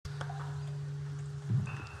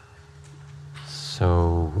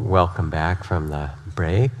So welcome back from the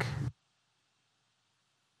break.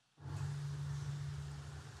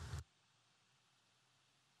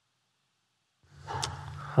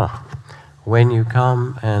 When you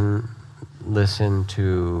come and listen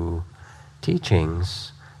to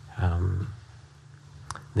teachings,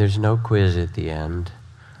 there's no quiz at the end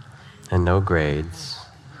and no grades,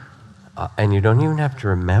 and you don't even have to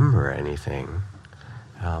remember anything.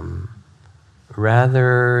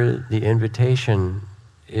 Rather, the invitation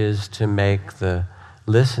is to make the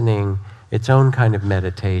listening its own kind of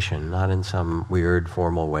meditation, not in some weird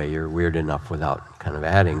formal way. You're weird enough without kind of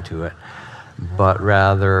adding to it, but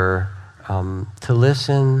rather to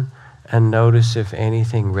listen and notice if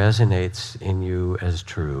anything resonates in you as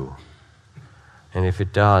true. And if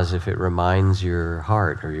it does, if it reminds your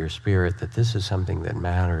heart or your spirit that this is something that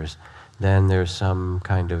matters, then there's some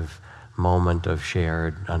kind of moment of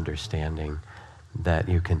shared understanding that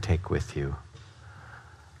you can take with you.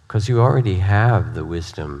 Because you already have the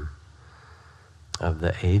wisdom of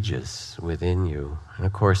the ages within you. And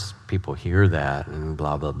of course, people hear that and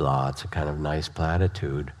blah, blah, blah. It's a kind of nice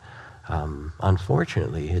platitude.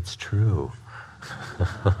 Unfortunately, it's true.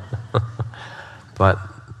 But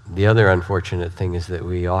the other unfortunate thing is that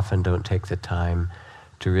we often don't take the time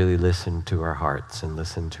to really listen to our hearts and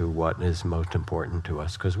listen to what is most important to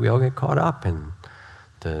us, because we all get caught up in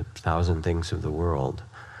the thousand things of the world.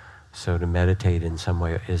 So to meditate in some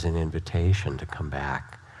way is an invitation to come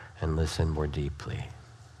back and listen more deeply.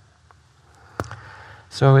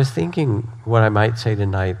 So I was thinking what I might say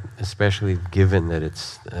tonight, especially given that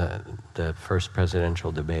it's the first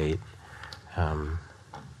presidential debate,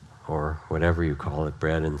 or whatever you call it,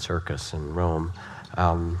 bread and circus in Rome.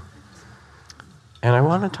 And I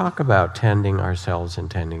want to talk about tending ourselves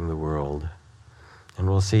and tending the world. And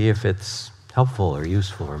we'll see if it's helpful or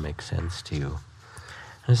useful or makes sense to you.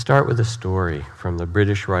 I'm going to start with a story from the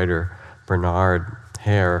British writer Bernard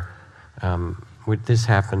Hare. This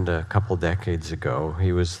happened a couple decades ago.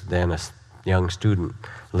 He was then a young student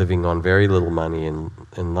living on very little money in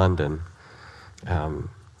London.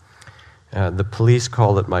 The police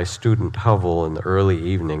called at my student hovel in the early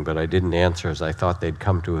evening, but I didn't answer as I thought they'd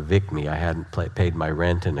come to evict me. I hadn't paid my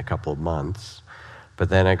rent in a couple of months. But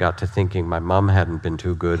then I got to thinking my mom hadn't been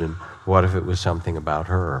too good, and what if it was something about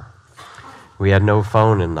her? We had no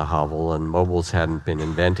phone in the hovel, and mobiles hadn't been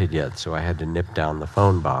invented yet, so I had to nip down the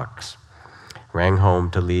phone box. Rang home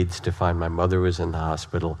to Leeds to find my mother was in the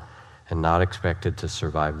hospital and not expected to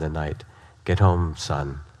survive the night. "Get home,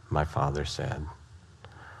 son," my father said.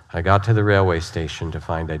 I got to the railway station to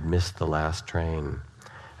find I'd missed the last train.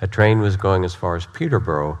 A train was going as far as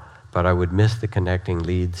Peterborough, but I would miss the connecting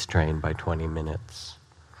Leeds train by 20 minutes.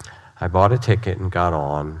 I bought a ticket and got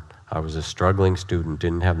on. I was a struggling student,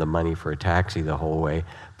 didn't have the money for a taxi the whole way,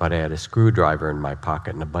 but I had a screwdriver in my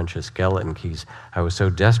pocket and a bunch of skeleton keys. I was so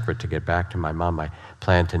desperate to get back to my mom, I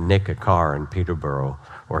planned to nick a car in Peterborough,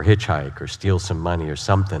 or hitchhike, or steal some money, or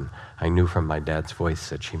something. I knew from my dad's voice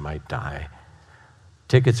that she might die.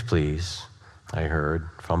 "Tickets, please," I heard,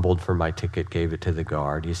 fumbled for my ticket, gave it to the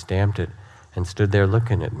guard. He stamped it and stood there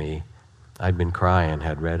looking at me. I'd been crying,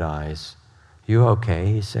 had red eyes. "You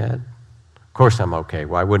okay?" he said. "Of course I'm okay.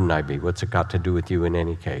 Why wouldn't I be? What's it got to do with you in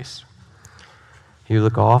any case?" "You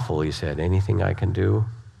look awful," he said. "Anything I can do?"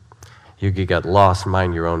 "You could get lost,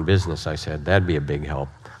 mind your own business," I said. "That'd be a big help."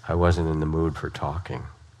 I wasn't in the mood for talking.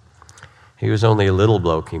 He was only a little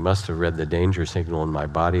bloke. He must have read the danger signal in my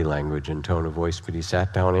body language and tone of voice, but he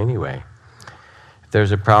sat down anyway. "If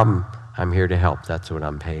there's a problem, I'm here to help. That's what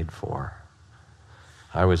I'm paid for."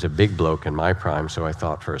 I was a big bloke in my prime, so I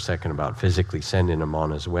thought for a second about physically sending him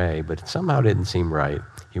on his way, but it somehow didn't seem right.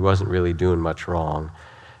 He wasn't really doing much wrong,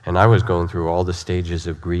 and I was going through all the stages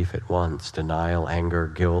of grief at once: denial, anger,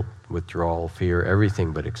 guilt, withdrawal, fear,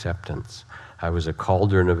 everything but acceptance. I was a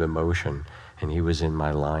cauldron of emotion, and he was in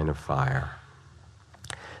my line of fire.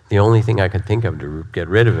 The only thing I could think of to get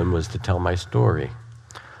rid of him was to tell my story.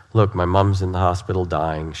 "Look, my mom's in the hospital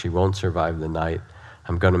dying. She won't survive the night.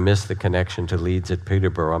 I'm going to miss the connection to Leeds at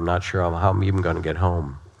Peterborough. I'm not sure how I'm even going to get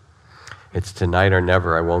home. It's tonight or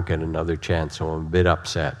never. I won't get another chance, so I'm a bit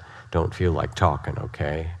upset. Don't feel like talking,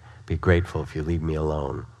 okay? Be grateful if you leave me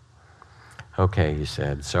alone." "Okay," he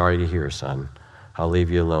said. "Sorry to hear, son. I'll leave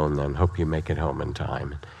you alone then. Hope you make it home in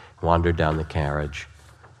time." Wandered down the carriage,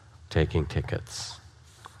 taking tickets.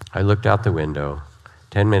 I looked out the window.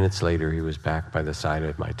 10 minutes later, he was back by the side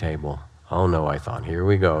of my table. "Oh no," I thought, "here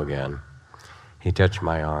we go again." He touched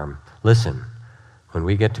my arm. "Listen, when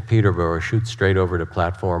we get to Peterborough, shoot straight over to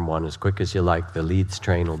platform 1 as quick as you like. The Leeds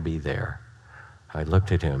train will be there." I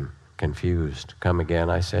looked at him, confused. "Come again,"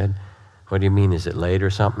 I said. "What do you mean? Is it late or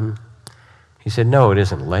something?" He said, no, it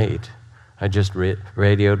isn't late. I just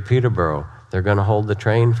radioed Peterborough. They're going to hold the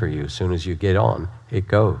train for you. As soon as you get on, it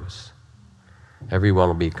goes. Everyone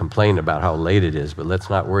will be complaining about how late it is, but let's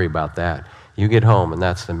not worry about that. You get home, and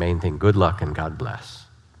that's the main thing. Good luck and God bless.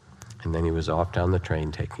 And then he was off down the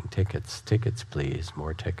train taking tickets. Tickets, please,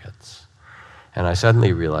 more tickets. And I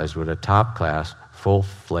suddenly realized what a top-class,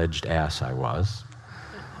 full-fledged ass I was.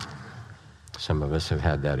 Some of us have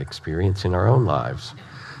had that experience in our own lives.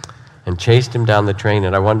 And chased him down the train,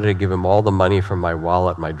 and I wanted to give him all the money from my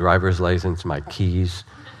wallet, my driver's license, my keys,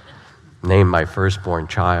 name my firstborn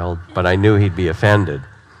child, but I knew he'd be offended.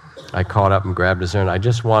 I caught up and grabbed his arm. I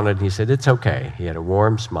just wanted, he said, it's okay. He had a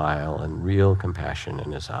warm smile and real compassion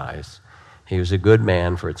in his eyes. He was a good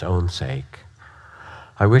man for its own sake.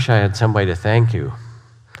 I wish I had somebody to thank you.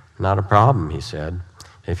 Not a problem, he said.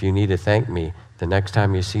 If you need to thank me, the next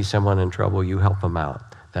time you see someone in trouble, you help them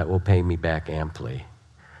out. That will pay me back amply.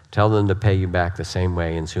 Tell them to pay you back the same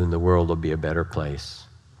way, and soon the world will be a better place.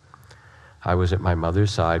 I was at my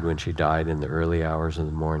mother's side when she died in the early hours of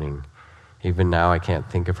the morning. Even now, I can't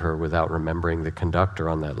think of her without remembering the conductor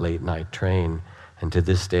on that late-night train, and to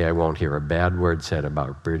this day, I won't hear a bad word said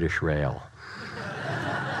about British Rail.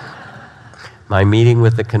 My meeting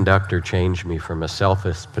with the conductor changed me from a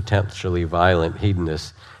selfish, potentially violent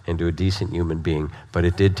hedonist into a decent human being, but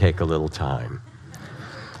it did take a little time.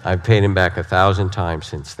 I've paid him back 1,000 times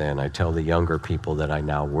since then. I tell the younger people that I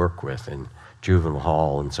now work with in juvenile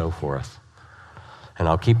hall and so forth. And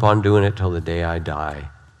I'll keep on doing it till the day I die.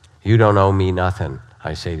 You don't owe me nothing,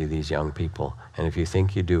 I say to these young people. And if you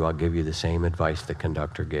think you do, I'll give you the same advice the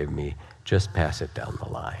conductor gave me. Just pass it down the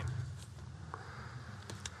line.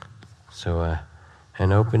 So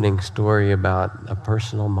an opening story about a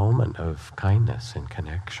personal moment of kindness and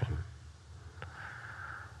connection.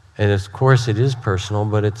 And of course, it is personal,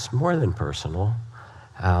 but it's more than personal.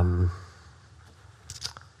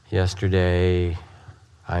 Yesterday,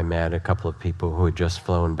 I met a couple of people who had just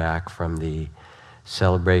flown back from the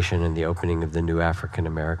celebration and the opening of the new African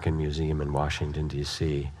American Museum in Washington,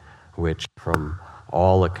 D.C., which, from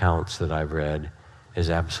all accounts that I've read, is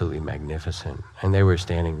absolutely magnificent. And they were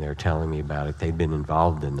standing there telling me about it. They'd been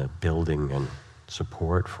involved in the building and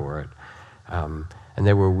support for it. And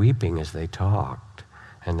they were weeping as they talked.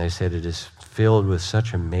 And they said it is filled with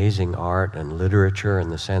such amazing art and literature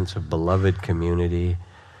and the sense of beloved community,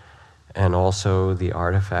 and also the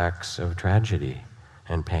artifacts of tragedy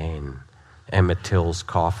and pain. Emmett Till's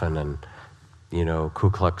coffin and,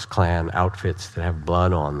 Ku Klux Klan outfits that have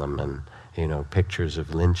blood on them, and, pictures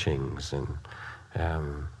of lynchings and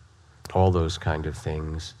all those kind of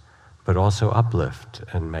things, but also uplift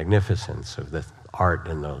and magnificence of the art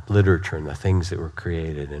and the literature and the things that were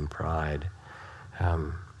created in pride.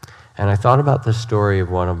 And I thought about the story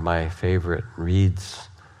of one of my favorite reads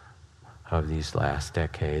of these last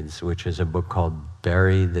decades, which is a book called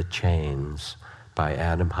Bury the Chains by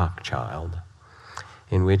Adam Hochschild,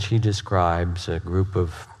 in which he describes a group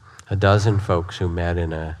of a dozen folks who met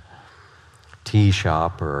in a tea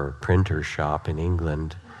shop or printer's shop in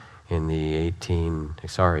England in the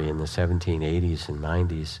 1780s and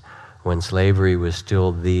 90s, when slavery was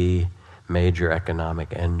still the major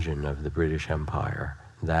economic engine of the British Empire.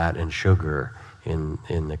 That and sugar in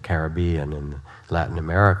the Caribbean and Latin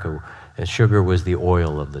America. Sugar was the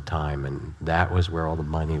oil of the time, and that was where all the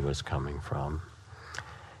money was coming from.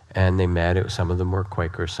 And they met. Some of them were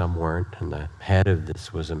Quakers, some weren't. And the head of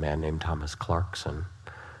this was a man named Thomas Clarkson,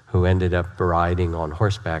 who ended up riding on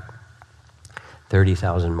horseback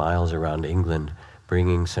 30,000 miles around England,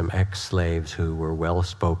 bringing some ex-slaves who were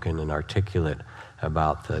well-spoken and articulate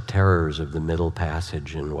about the terrors of the Middle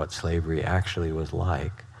Passage and what slavery actually was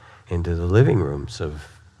like into the living rooms of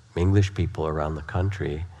English people around the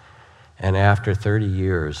country. And after 30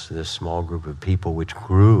 years, this small group of people, which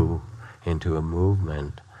grew into a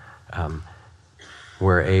movement,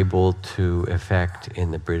 were able to effect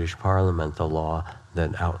in the British Parliament the law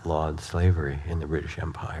that outlawed slavery in the British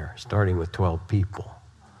Empire, starting with 12 people.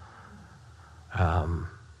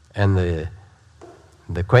 And the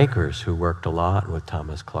Quakers, who worked a lot with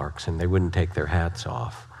Thomas Clarkson, they wouldn't take their hats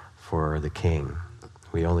off for the king.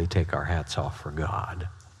 We only take our hats off for God.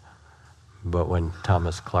 But when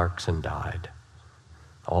Thomas Clarkson died,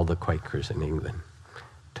 all the Quakers in England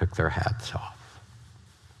took their hats off.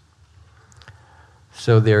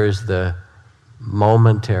 So there is the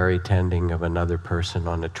momentary tending of another person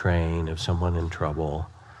on a train, of someone in trouble,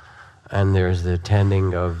 and there's the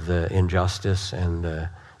tending of the injustice and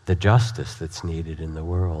the justice that's needed in the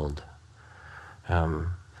world.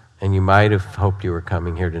 And you might have hoped you were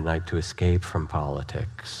coming here tonight to escape from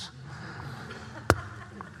politics.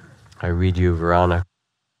 I read you Veronica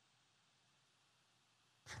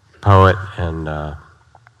poet and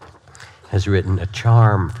has written a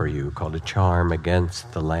charm for you called A Charm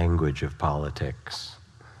Against the Language of Politics.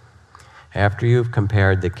 After you've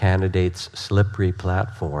compared the candidates' slippery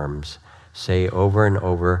platforms, say over and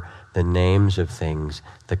over the names of things,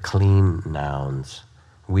 the clean nouns: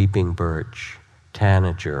 weeping birch,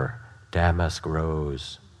 tanager, damask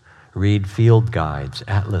rose. Read field guides,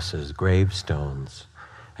 atlases, gravestones.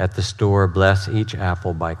 At the store, bless each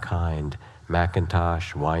apple by kind: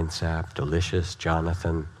 Macintosh, Winesap, Delicious,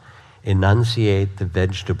 Jonathan. Enunciate the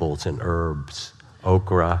vegetables and herbs: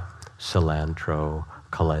 okra, cilantro,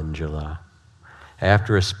 calendula.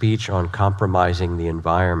 After a speech on compromising the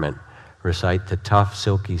environment, recite the tough,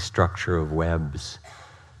 silky structure of webs: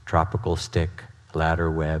 tropical stick, ladder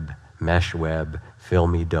web, mesh web,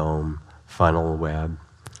 filmy dome, funnel web.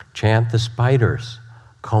 Chant the spiders: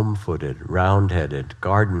 comb-footed, round-headed,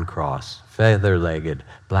 garden cross, feather-legged,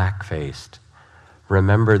 black-faced.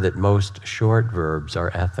 Remember that most short verbs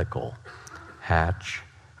are ethical: hatch,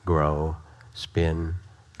 grow, spin,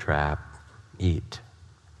 trap, eat.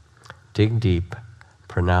 Dig deep,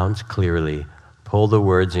 pronounce clearly, pull the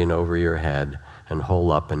words in over your head, and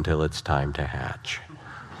hole up until it's time to hatch.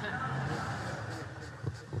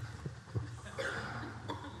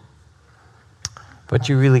 But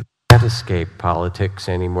you really can't escape politics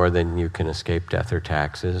any more than you can escape death or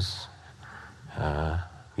taxes.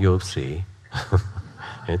 You'll see.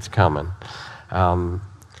 It's coming.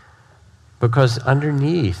 Because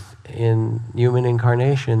underneath, in human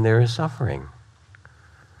incarnation, there is suffering.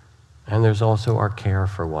 And there's also our care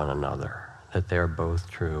for one another, that they're both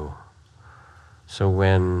true. So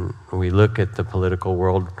when we look at the political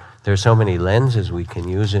world, there's so many lenses we can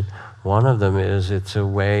use it. One of them is it's a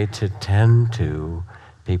way to tend to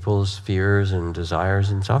people's fears and desires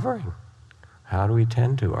and suffering. How do we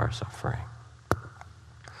tend to our suffering?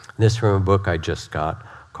 This from a book I just got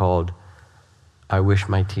called I Wish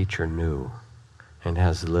My Teacher Knew, and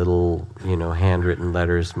has little, handwritten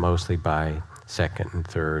letters mostly by second and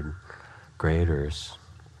third graders.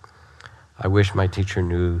 I wish my teacher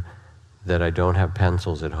knew that I don't have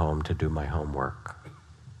pencils at home to do my homework.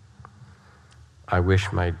 I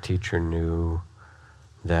wish my teacher knew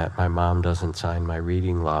that my mom doesn't sign my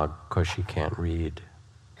reading log because she can't read.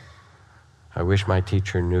 I wish my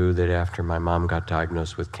teacher knew that after my mom got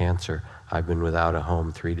diagnosed with cancer, I've been without a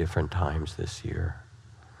home 3 different times this year.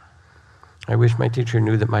 I wish my teacher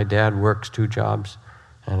knew that my dad works 2 jobs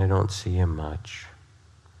and I don't see him much.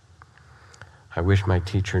 I wish my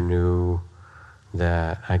teacher knew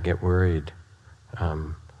that I get worried,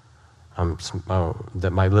 that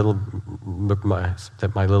my little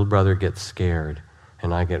brother gets scared,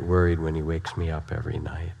 and I get worried when he wakes me up every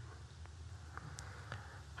night.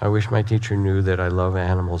 I wish my teacher knew that I love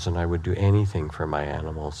animals and I would do anything for my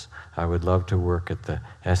animals. I would love to work at the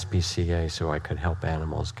SPCA so I could help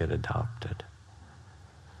animals get adopted.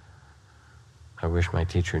 I wish my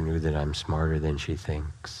teacher knew that I'm smarter than she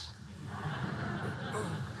thinks.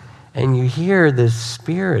 And you hear this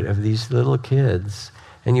spirit of these little kids.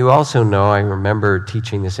 And you also know, I remember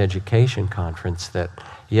teaching this education conference, that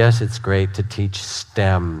yes, it's great to teach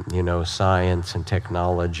STEM, science and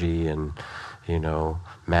technology and,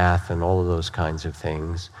 math and all of those kinds of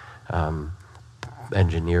things,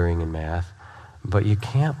 engineering and math. But you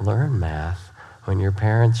can't learn math when your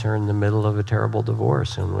parents are in the middle of a terrible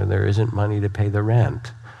divorce and when there isn't money to pay the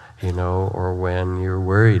rent, or when you're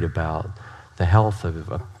worried about the health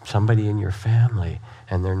of somebody in your family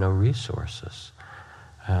and there are no resources.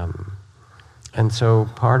 And so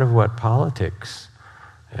part of what politics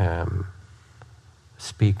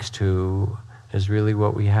speaks to is really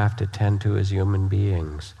what we have to tend to as human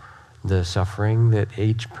beings. The suffering that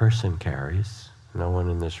each person carries, no one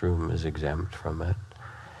in this room is exempt from it,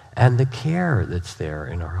 and the care that's there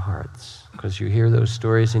in our hearts. Because you hear those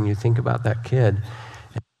stories and you think about that kid.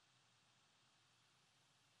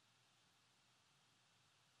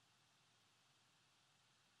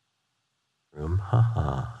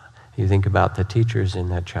 You think about the teachers in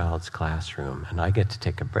that child's classroom, and I get to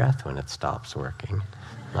take a breath when it stops working.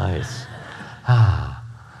 Nice.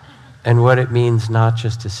 And what it means not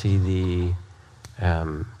just to see the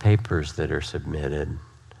papers that are submitted,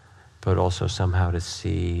 but also somehow to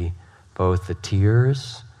see both the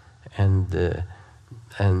tears and the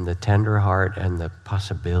tender heart and the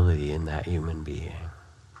possibility in that human being.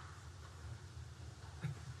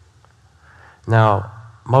 Now,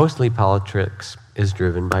 mostly politics is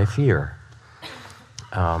driven by fear.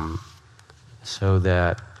 So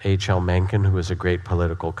that H.L. Mencken, who was a great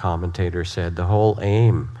political commentator, said the whole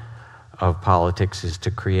aim of politics is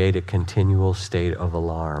to create a continual state of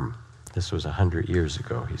alarm. This was 100 years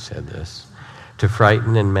ago, he said this. to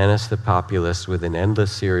frighten and menace the populace with an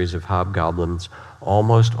endless series of hobgoblins,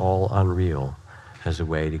 almost all unreal, as a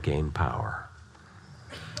way to gain power.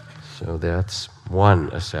 So that's one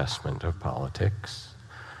assessment of politics.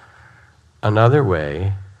 Another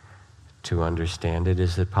way to understand it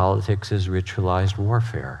is that politics is ritualized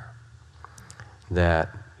warfare. That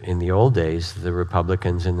in the old days, the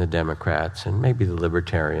Republicans and the Democrats, and maybe the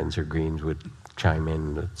Libertarians or Greens would chime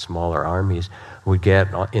in, the smaller armies would get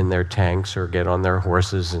in their tanks or get on their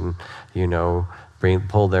horses and,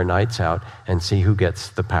 pull their knights out and see who gets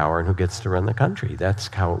the power and who gets to run the country. That's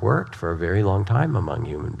how it worked for a very long time among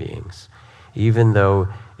human beings. Even though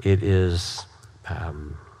it is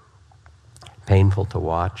painful to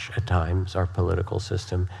watch at times, our political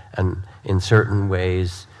system, and in certain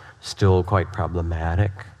ways still quite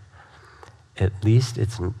problematic, at least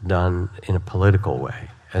it's done in a political way,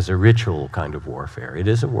 as a ritual kind of warfare. It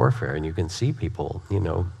is a warfare, and you can see people,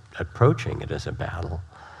 approaching it as a battle,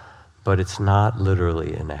 but it's not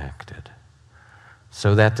literally enacted.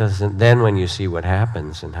 So that doesn't, then when you see what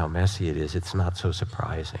happens and how messy it is, it's not so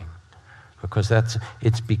surprising, because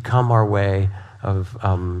it's become our way of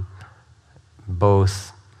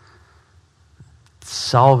both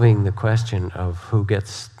solving the question of who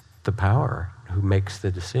gets the power, who makes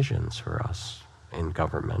the decisions for us in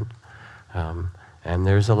government. And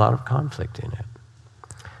there's a lot of conflict in it.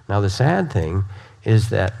 Now, the sad thing is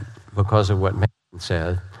that because of what Megan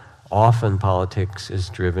said, often politics is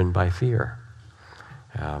driven by fear.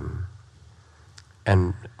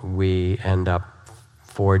 And we end up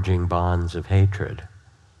forging bonds of hatred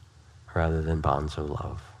rather than bonds of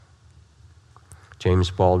love.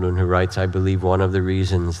 James Baldwin, who writes, "I believe one of the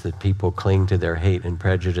reasons that people cling to their hate and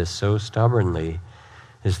prejudice so stubbornly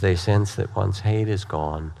is they sense that once hate is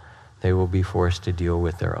gone, they will be forced to deal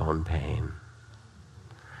with their own pain."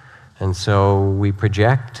 And so we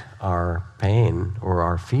project our pain or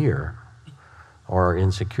our fear or our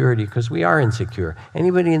insecurity, because we are insecure.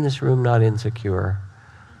 Anybody in this room not insecure?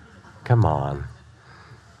 Come on.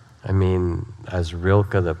 I mean, as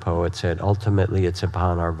Rilke the poet said, ultimately it's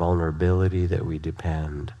upon our vulnerability that we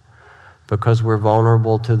depend, because we're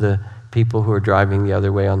vulnerable to the people who are driving the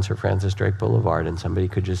other way on Sir Francis Drake Boulevard, and somebody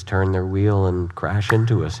could just turn their wheel and crash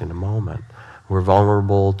into us in a moment. We're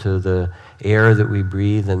vulnerable to the air that we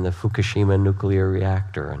breathe in the Fukushima nuclear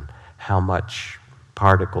reactor and how much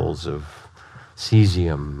particles of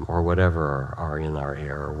cesium or whatever are in our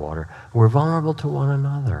air or water. We're vulnerable to one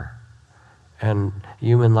another. And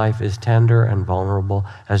human life is tender and vulnerable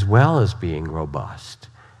as well as being robust.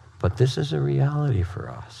 But this is a reality for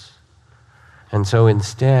us. And so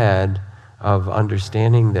instead of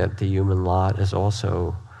understanding that the human lot is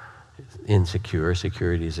also insecure,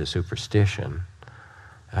 security is a superstition,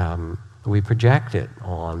 we project it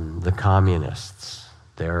on the communists.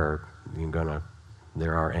 They're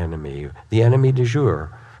our enemy, the enemy du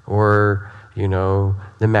jour, or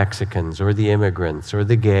the Mexicans, or the immigrants, or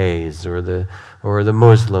the gays, or the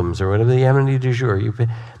Muslims, or whatever, the enemy du jour.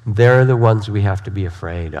 They're the ones we have to be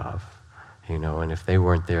afraid of, and if they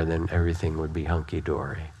weren't there, then everything would be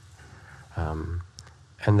hunky-dory. And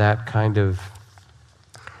that kind of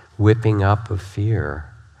whipping up of fear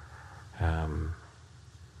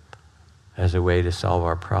as a way to solve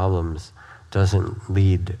our problems doesn't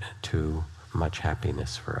lead to much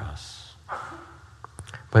happiness for us.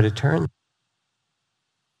 But it turns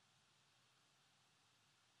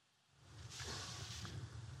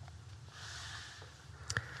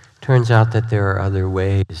out that there are other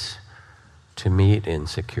ways to meet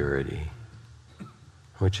insecurity,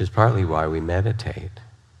 which is partly why we meditate.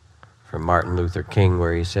 From Martin Luther King,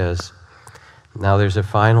 where he says, "Now there's a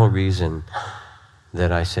final reason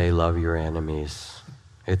that I say love your enemies.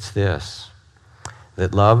 It's this,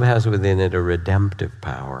 that love has within it a redemptive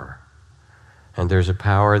power. And there's a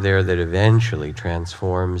power there that eventually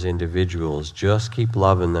transforms individuals. Just keep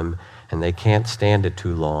loving them, and they can't stand it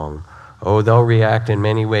too long. Oh, they'll react in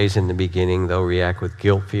many ways in the beginning. They'll react with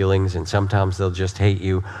guilt feelings, and sometimes they'll just hate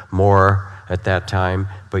you more at that time.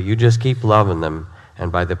 But you just keep loving them,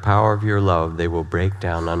 and by the power of your love, they will break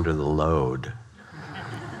down under the load."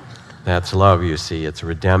 That's love, you see. It's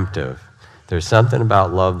redemptive. There's something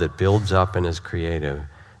about love that builds up and is creative,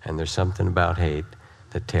 and there's something about hate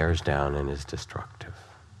that tears down and is destructive.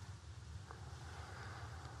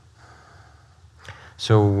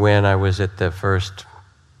 So when I was at the first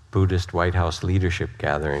Buddhist White House leadership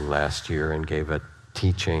gathering last year and gave a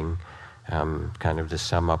teaching, kind of to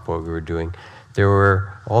sum up what we were doing, there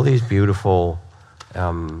were all these beautiful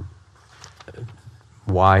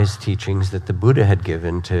wise teachings that the Buddha had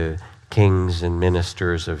given to kings and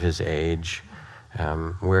ministers of his age,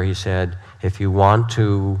 where he said, if you want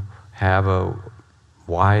to have a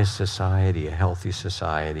wise society, a healthy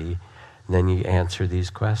society, then you answer these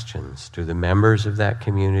questions. Do the members of that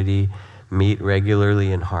community meet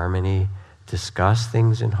regularly in harmony, discuss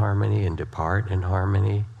things in harmony, and depart in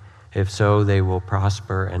harmony? If so, they will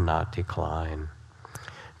prosper and not decline.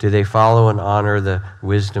 Do they follow and honor the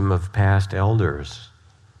wisdom of past elders?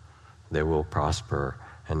 They will prosper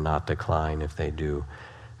and not decline if they do.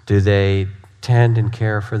 Do they tend and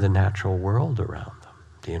care for the natural world around them,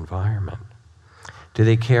 the environment? Do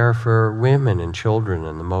they care for women and children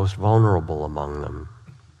and the most vulnerable among them?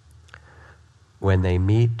 When they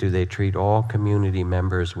meet, do they treat all community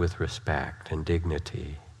members with respect and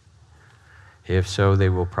dignity? If so, they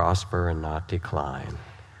will prosper and not decline.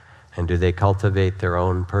 And do they cultivate their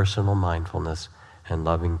own personal mindfulness and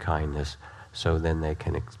loving kindness so then they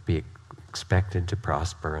can be expected to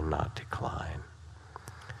prosper and not decline?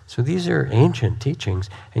 So these are ancient teachings,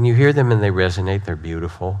 and you hear them and they resonate, they're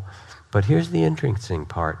beautiful. But here's the interesting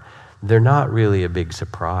part. They're not really a big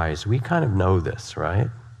surprise. We kind of know this, right?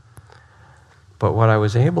 But what I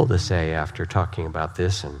was able to say after talking about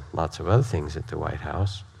this and lots of other things at the White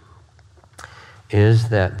House is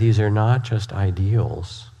that these are not just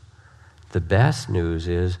ideals. The best news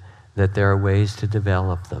is that there are ways to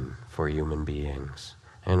develop them for human beings.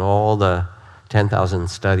 And all the 10,000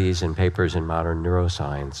 studies and papers in modern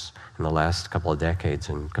neuroscience in the last couple of decades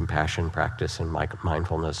in compassion practice and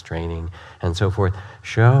mindfulness training and so forth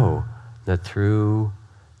show that through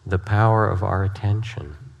the power of our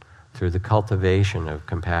attention, through the cultivation of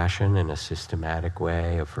compassion in a systematic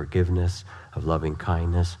way, of forgiveness, of loving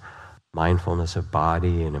kindness, mindfulness of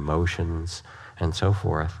body and emotions and so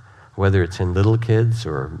forth, whether it's in little kids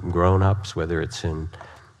or grown-ups, whether it's in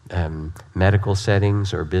medical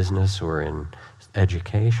settings or business or in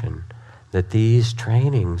education, that these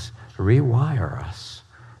trainings rewire us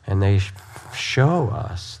and they show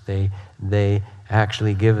us, they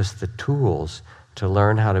actually give us the tools to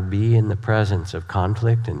learn how to be in the presence of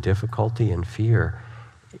conflict and difficulty and fear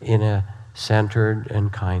in a centered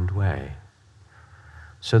and kind way.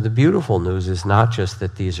 So the beautiful news is not just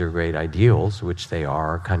that these are great ideals, which they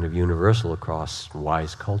are kind of universal across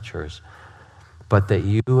wise cultures, but that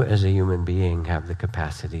you as a human being have the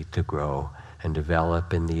capacity to grow and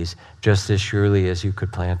develop in these just as surely as you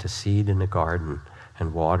could plant a seed in a garden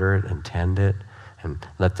and water it and tend it and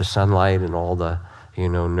let the sunlight and all the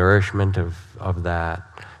nourishment of that,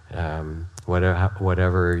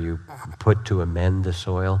 whatever you put to amend the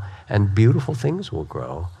soil, and beautiful things will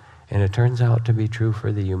grow. And it turns out to be true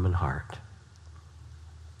for the human heart.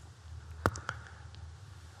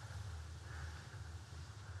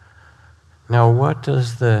 Now, what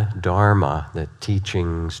does the Dharma, the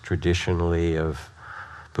teachings traditionally of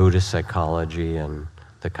Buddhist psychology and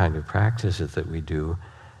the kind of practices that we do,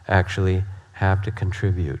 actually have to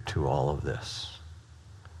contribute to all of this?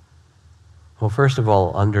 Well, first of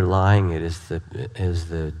all, underlying it is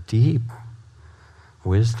the deep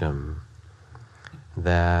wisdom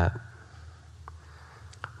that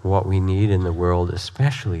what we need in the world,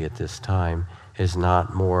 especially at this time, is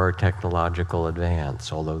not more technological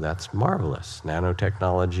advance, although that's marvelous.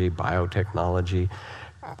 Nanotechnology, biotechnology,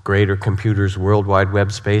 greater computers, World Wide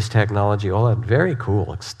Web, space technology, all that, very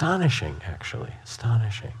cool, astonishing, actually,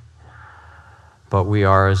 astonishing. But we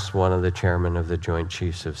are, as one of the chairmen of the Joint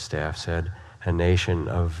Chiefs of Staff said, a nation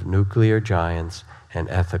of nuclear giants and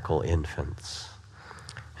ethical infants.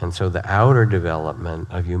 And so the outer development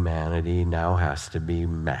of humanity now has to be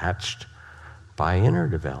matched by inner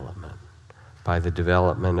development, by the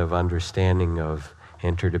development of understanding of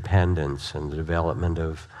interdependence and the development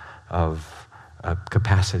of a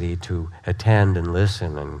capacity to attend and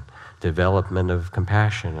listen and development of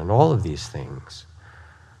compassion and all of these things.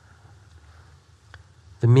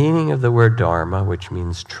 The meaning of the word Dharma, which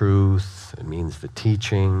means truth, it means the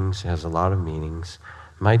teachings, has a lot of meanings.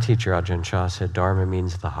 My teacher, Ajahn Chah, said Dharma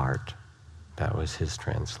means the heart. That was his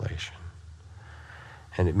translation.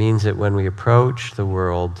 And it means that when we approach the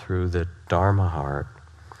world through the Dharma heart,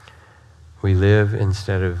 we live,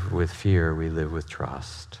 instead of with fear, we live with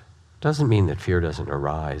trust. Doesn't mean that fear doesn't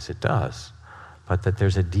arise, it does, but that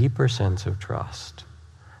there's a deeper sense of trust.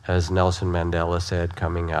 As Nelson Mandela said,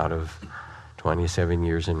 coming out of 27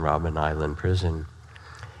 years in Robben Island prison,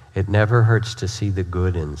 it never hurts to see the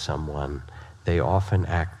good in someone. They often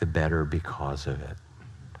act the better because of it.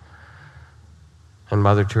 And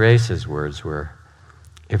Mother Teresa's words were,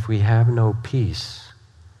 if we have no peace,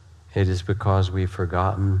 it is because we've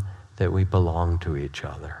forgotten that we belong to each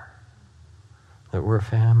other, that we're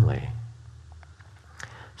family.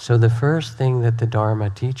 So the first thing that the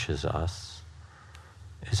Dharma teaches us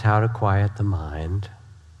is how to quiet the mind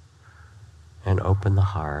and open the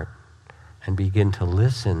heart and begin to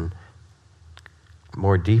listen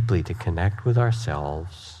more deeply to connect with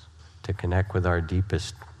ourselves, to connect with our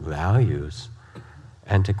deepest values,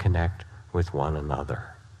 and to connect with one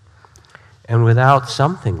another. And without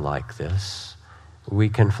something like this, we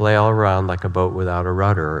can flail around like a boat without a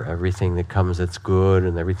rudder. Everything that comes that's good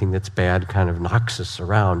and everything that's bad kind of knocks us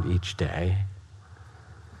around each day.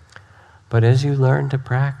 But as you learn to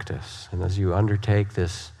practice, and as you undertake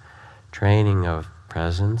this training of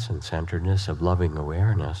presence and centeredness, of loving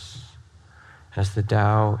awareness, as the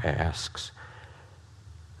Tao asks,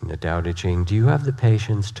 in the Tao Te Ching, do you have the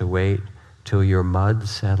patience to wait till your mud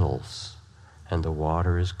settles and the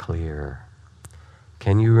water is clear?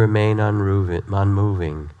 Can you remain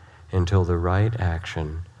unmoving until the right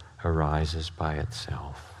action arises by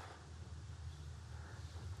itself?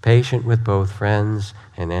 Patient with both friends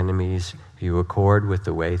and enemies, you accord with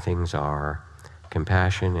the way things are.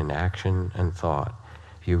 Compassion in action and thought,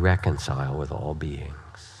 you reconcile with all beings.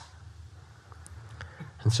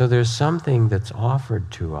 And so there's something that's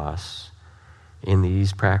offered to us in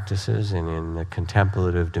these practices and in the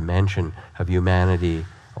contemplative dimension of humanity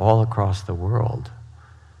all across the world,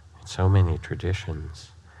 in so many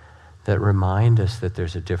traditions, that remind us that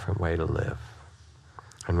there's a different way to live.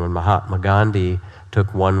 And when Mahatma Gandhi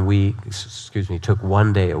took one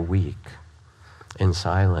day a week in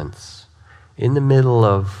silence, in the middle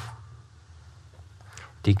of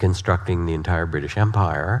deconstructing the entire British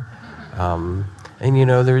Empire, and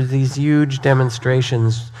there were these huge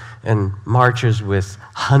demonstrations and marches with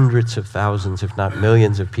hundreds of thousands, if not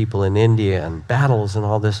millions of people in India, and battles and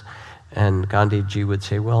all this. And Gandhiji would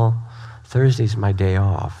say, well, Thursday's my day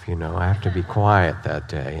off, I have to be quiet that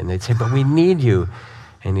day. And they'd say, but we need you.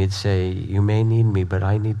 And he'd say, you may need me, but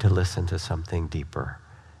I need to listen to something deeper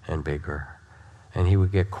and bigger. And he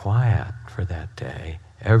would get quiet for that day,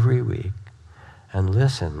 every week, and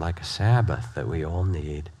listen like a Sabbath that we all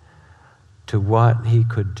need to what he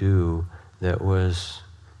could do that was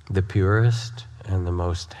the purest and the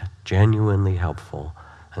most genuinely helpful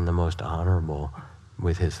and the most honorable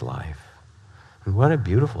with his life. And what a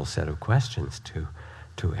beautiful set of questions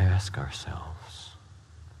to ask ourselves.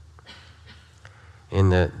 In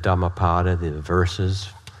the Dhammapada, the verses,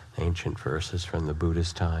 ancient verses from the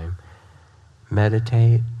Buddha's time,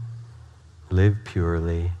 meditate, live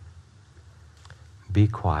purely, be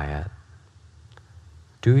quiet,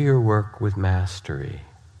 do your work with mastery.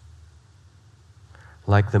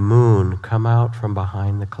 Like the moon, come out from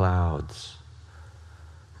behind the clouds.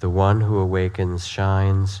 The one who awakens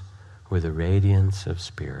shines with a radiance of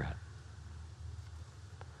spirit.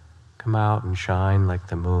 Come out and shine like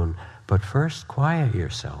the moon. But first, quiet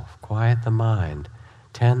yourself, quiet the mind,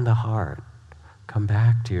 tend the heart, come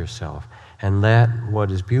back to yourself, and let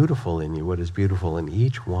what is beautiful in you, what is beautiful in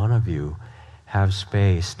each one of you, have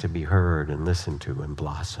space to be heard and listened to and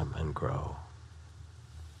blossom and grow.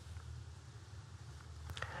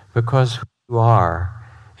 Because who you are,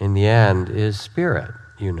 in the end, is spirit,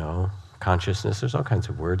 consciousness. There's all kinds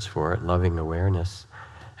of words for it, loving awareness.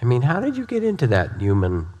 I mean, how did you get into that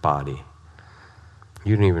human body?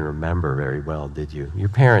 You didn't even remember very well, did you? Your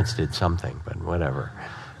parents did something, but whatever,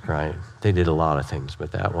 right? They did a lot of things,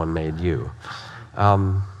 but that one made you.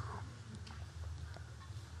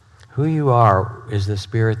 Who you are is the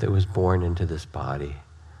spirit that was born into this body.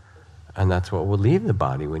 And that's what will leave the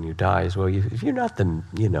body when you die as well. If you're not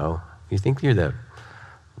you think you're the,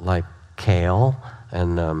 like, kale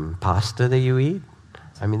and pasta that you eat?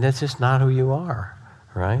 I mean, that's just not who you are,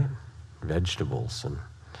 right? Vegetables and,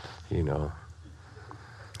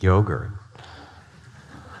 yogurt.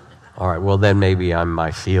 All right, well then maybe I'm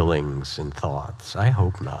my feelings and thoughts. I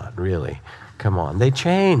hope not, really. Come on, they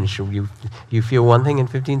change. You feel one thing and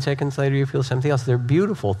 15 seconds later you feel something else. They're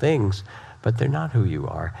beautiful things, but they're not who you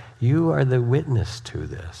are. You are the witness to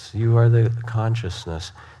this. You are the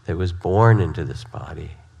consciousness that was born into this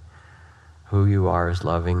body. Who you are is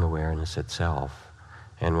loving awareness itself.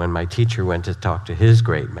 And when my teacher went to talk to his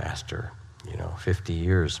great master, 50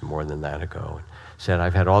 years more than that ago, and said,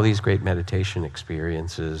 I've had all these great meditation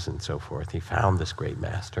experiences and so forth. He found this great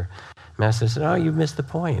master. Master said, oh, you missed the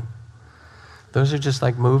point. Those are just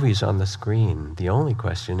like movies on the screen. The only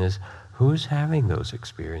question is, who's having those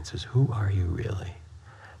experiences? Who are you really?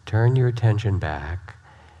 Turn your attention back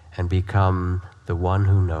and become the one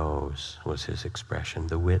who knows, was his expression,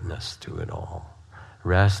 the witness to it all.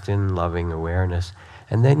 Rest in loving awareness,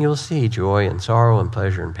 and then you'll see joy and sorrow and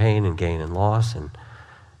pleasure and pain and gain and loss and,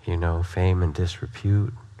 fame and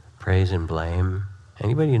disrepute, praise and blame.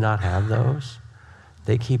 Anybody not have those?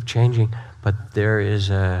 They keep changing, but there is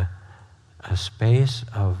a space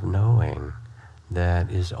of knowing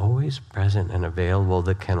that is always present and available,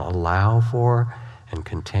 that can allow for and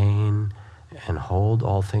contain and hold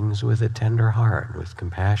all things with a tender heart, with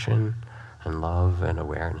compassion and love and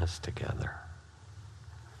awareness together.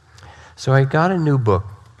 So I got a new book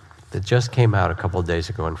that just came out a couple of days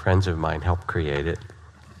ago, and friends of mine helped create it,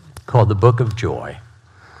 called The Book of Joy.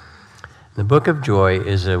 The Book of Joy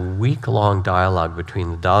is a week-long dialogue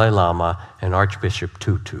between the Dalai Lama and Archbishop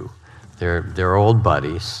Tutu. They're old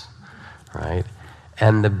buddies, right?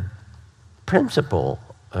 And the principal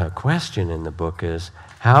question in the book is,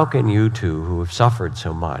 how can you two, who have suffered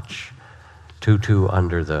so much, Tutu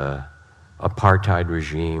under the apartheid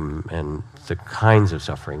regime and the kinds of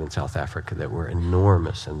suffering in South Africa that were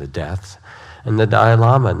enormous, and the deaths, and the Dalai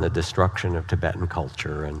Lama and the destruction of Tibetan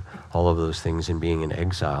culture and all of those things, and being in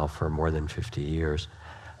exile for more than 50 years.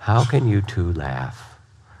 How can you two laugh?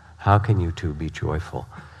 How can you two be joyful?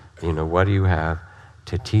 What do you have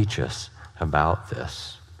to teach us about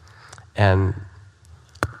this? And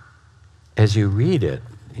as you read it,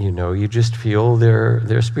 you just feel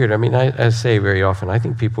their spirit. I mean, I say very often, I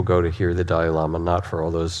think people go to hear the Dalai Lama not for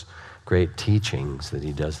all those great teachings that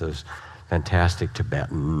he does, those fantastic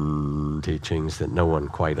Tibetan teachings that no one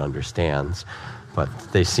quite understands, but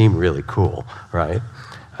they seem really cool, right?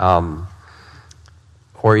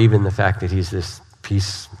 Or even the fact that he's this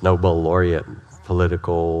Peace Nobel laureate,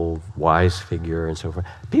 political wise figure and so forth.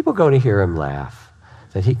 People go to hear him laugh,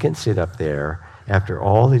 that he can sit up there after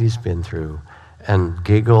all that he's been through and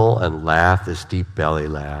giggle and laugh, this deep belly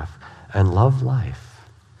laugh, and love life.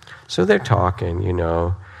 So they're talking,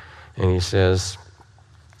 and he says,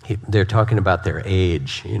 they're talking about their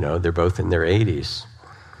age, they're both in their 80s.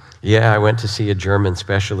 Yeah, I went to see a German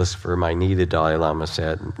specialist for my knee, the Dalai Lama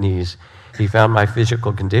said, knees. He found my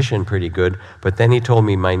physical condition pretty good, but then he told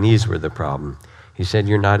me my knees were the problem. He said,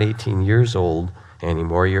 you're not 18 years old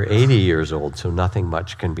anymore, you're 80 years old, so nothing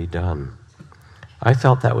much can be done. I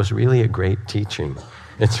felt that was really a great teaching.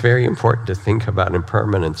 It's very important to think about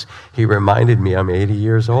impermanence. He reminded me I'm 80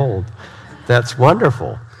 years old. That's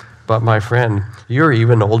wonderful. But my friend, you're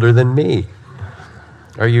even older than me.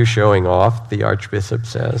 Are you showing off, the Archbishop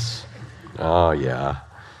says. Oh, yeah,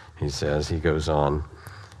 he says. He goes on.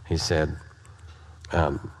 He said,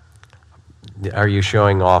 are you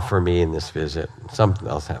showing off for me in this visit? Something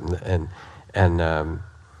else happened. And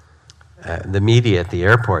the media at the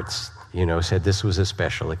airports, said this was a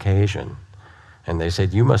special occasion. And they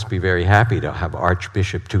said, you must be very happy to have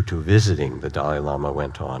Archbishop Tutu visiting, the Dalai Lama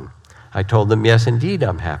went on. I told them, yes, indeed,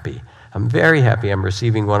 I'm happy. I'm very happy I'm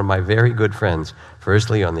receiving one of my very good friends.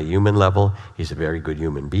 Firstly, on the human level, he's a very good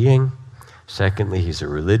human being. Secondly, he's a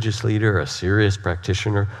religious leader, a serious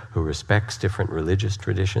practitioner who respects different religious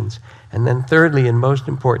traditions. And then thirdly, and most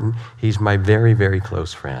important, he's my very, very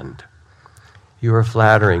close friend. You are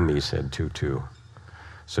flattering me, said Tutu.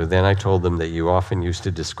 So then I told them that you often used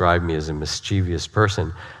to describe me as a mischievous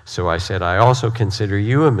person. So I said, I also consider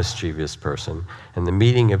you a mischievous person, and the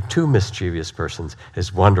meeting of two mischievous persons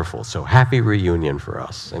is wonderful. So happy reunion for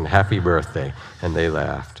us, and happy birthday. And they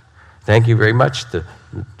laughed. Thank you very much, the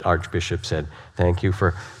Archbishop said. Thank you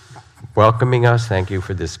for welcoming us. Thank you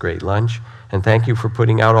for this great lunch. And thank you for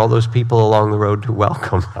putting out all those people along the road to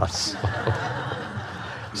welcome us.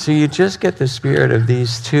 So you just get the spirit of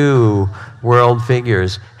these two world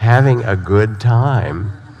figures having a good time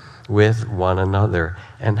with one another,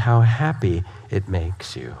 and how happy it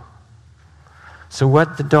makes you. So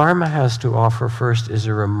what the Dharma has to offer first is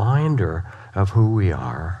a reminder of who we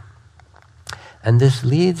are. And this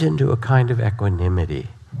leads into a kind of equanimity.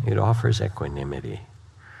 It offers equanimity.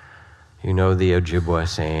 The Ojibwa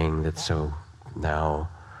saying that's so now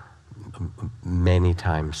many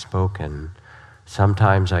times spoken,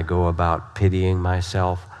 sometimes I go about pitying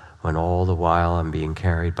myself when all the while I'm being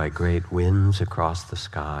carried by great winds across the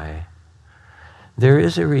sky. There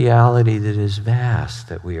is a reality that is vast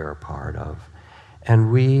that we are a part of,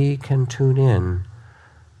 and we can tune in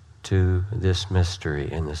to this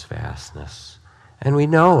mystery and this vastness. And we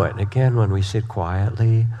know it, again, when we sit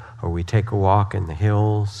quietly, or we take a walk in the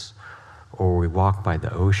hills, or we walk by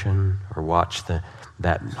the ocean, or watch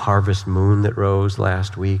that harvest moon that rose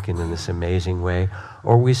last week in this amazing way,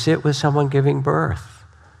 or we sit with someone giving birth,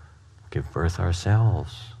 give birth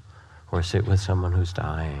ourselves, or sit with someone who's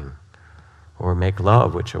dying, or make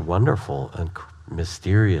love, which is a wonderful and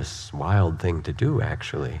mysterious, wild thing to do,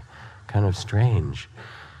 actually. Kind of strange,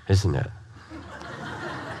 isn't it?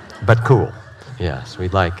 But cool. Yes, we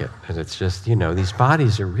like it. And it's just, these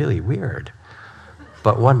bodies are really weird,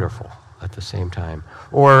 but wonderful at the same time.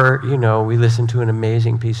 Or, we listen to an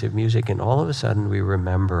amazing piece of music, and all of a sudden we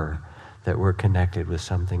remember that we're connected with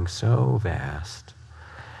something so vast.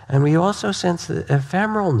 And we also sense the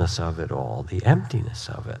ephemeralness of it all, the emptiness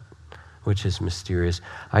of it, which is mysterious.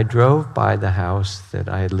 I drove by the house that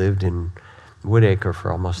I had lived in Woodacre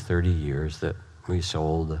for almost 30 years that we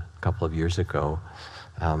sold a couple of years ago.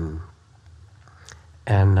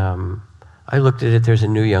 I looked at it, there's a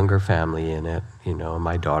new younger family in it. You know,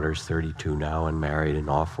 my daughter's 32 now and married and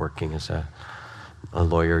off working as a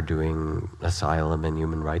lawyer doing asylum and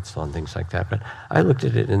human rights law and things like that. But I looked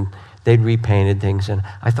at it and they'd repainted things, and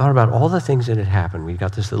I thought about all the things that had happened. We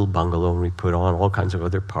got this little bungalow and we put on all kinds of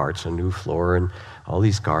other parts, a new floor and all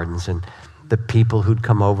these gardens and the people who'd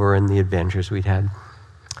come over and the adventures we'd had.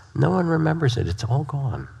 No one remembers it. It's all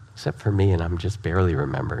gone, except for me, and I'm just barely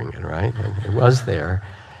remembering it, right? It was there.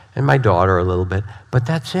 And my daughter a little bit, but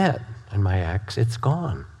that's it. And my ex, it's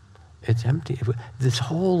gone. It's empty. This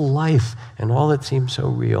whole life and all that seems so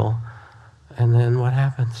real, and then what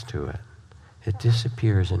happens to it? It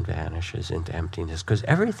disappears and vanishes into emptiness, because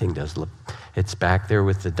everything does look, it's back there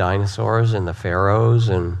with the dinosaurs and the pharaohs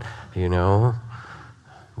and, you know,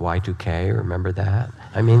 Y2K, remember that?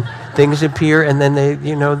 I mean, things appear and then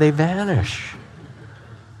they vanish.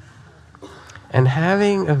 And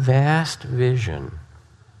having a vast vision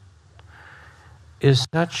is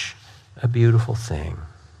such a beautiful thing,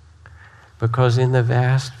 because in the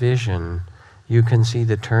vast vision you can see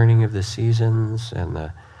the turning of the seasons and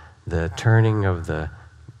the turning of the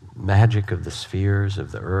magic of the spheres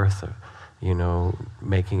of the earth, you know,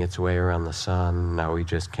 making its way around the sun. Now we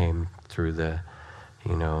just came through the,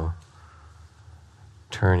 you know,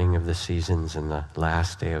 turning of the seasons and the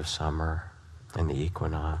last day of summer and the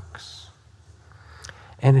equinox.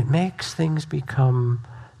 And it makes things become,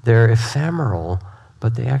 they're ephemeral,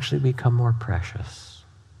 but they actually become more precious.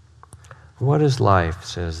 What is life,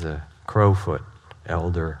 says the Crowfoot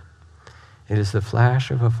elder? It is the flash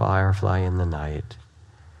of a firefly in the night.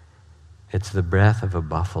 It's the breath of a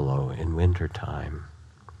buffalo in wintertime.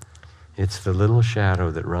 It's the little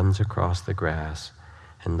shadow that runs across the grass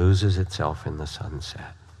and loses itself in the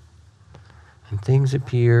sunset. And things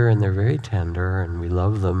appear and they're very tender and we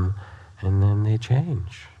love them, and then they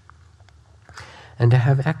change. And to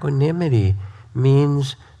have equanimity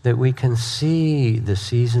means that we can see the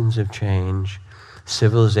seasons of change.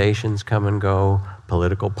 Civilizations come and go,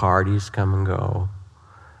 political parties come and go.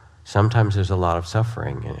 Sometimes there's a lot of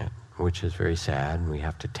suffering in it, which is very sad, and we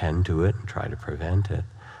have to tend to it and try to prevent it.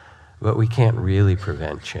 But we can't really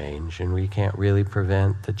prevent change, and we can't really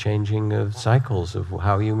prevent the changing of cycles of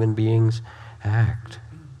how human beings act.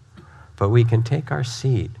 But we can take our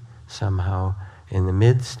seat somehow in the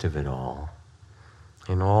midst of it all,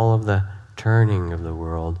 in all of the turning of the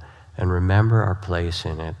world, and remember our place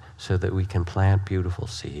in it so that we can plant beautiful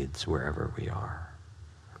seeds wherever we are.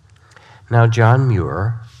 Now, John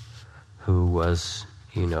Muir, who was,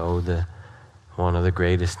 you know, one of the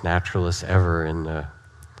greatest naturalists ever in the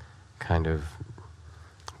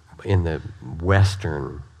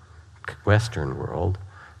Western world,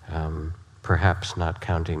 perhaps not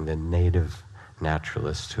counting the native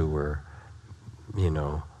naturalists who were, you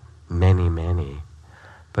know, many.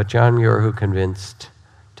 But John Muir, who convinced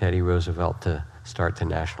Teddy Roosevelt to start the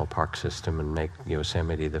national park system and make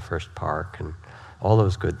Yosemite the first park and all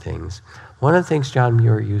those good things. One of the things John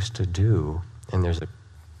Muir used to do, and there's a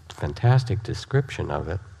fantastic description of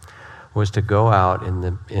it, was to go out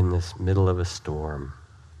in this middle of a storm.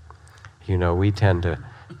 You know,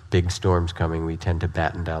 big storms coming, we tend to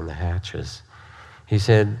batten down the hatches. He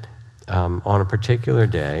said, on a particular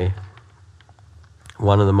day,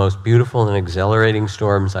 one of the most beautiful and exhilarating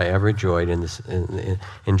storms I ever enjoyed in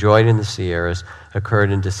the Sierras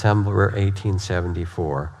occurred in December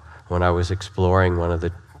 1874, when I was exploring one of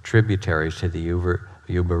the tributaries to the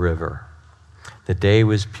Yuba River. The day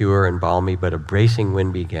was pure and balmy, but a bracing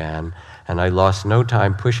wind began, and I lost no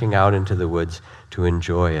time pushing out into the woods to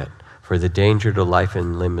enjoy it, for the danger to life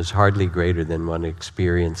and limb is hardly greater than one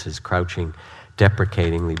experiences crouching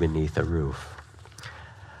deprecatingly beneath a roof.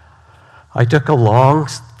 I took a long,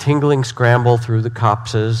 tingling scramble through the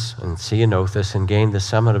copses and ceanothus and gained the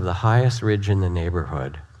summit of the highest ridge in the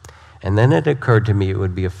neighborhood. And then it occurred to me it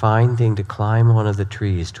would be a fine thing to climb one of the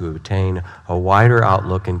trees to obtain a wider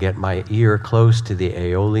outlook and get my ear close to the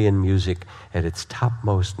aeolian music at its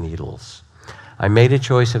topmost needles. I made a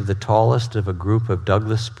choice of the tallest of a group of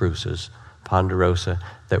Douglas spruces, ponderosa,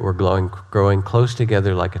 that were growing close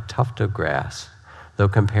together like a tuft of grass. Though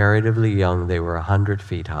comparatively young, they were 100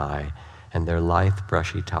 feet high, and their lithe,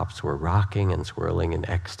 brushy tops were rocking and swirling in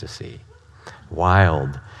ecstasy.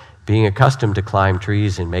 Wild. Being accustomed to climb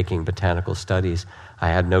trees and making botanical studies, I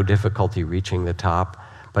had no difficulty reaching the top,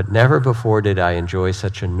 but never before did I enjoy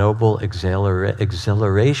such a noble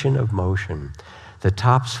exhilaration of motion. The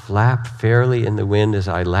tops flapped fairly in the wind as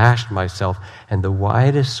I lashed myself, and the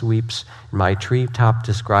widest sweeps in my treetop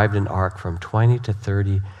described an arc from 20 to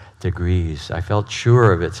 30 degrees. I felt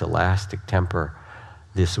sure of its elastic temper.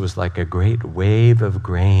 This was like a great wave of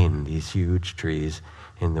grain, these huge trees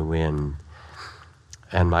in the wind.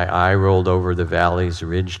 And my eye rolled over the valleys,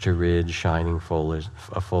 ridge to ridge, shining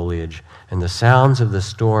foliage, and the sounds of the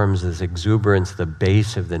storms, this exuberance, the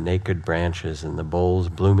base of the naked branches, and the boles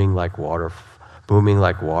booming like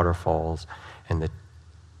waterfalls, and the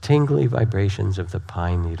tingly vibrations of the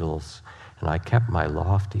pine needles. And I kept my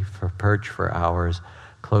lofty perch for hours,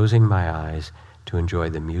 closing my eyes to enjoy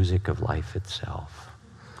the music of life itself.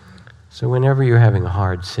 So whenever you're having a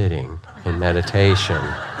hard sitting in meditation,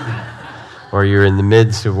 or you're in the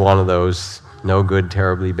midst of one of those no good,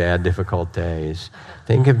 terribly bad, difficult days,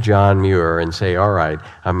 think of John Muir and say, all right,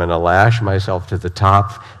 I'm going to lash myself to the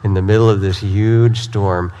top in the middle of this huge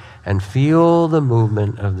storm and feel the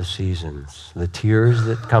movement of the seasons, the tears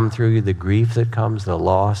that come through you, the grief that comes, the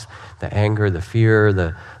loss, the anger, the fear,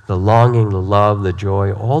 the longing, the love, the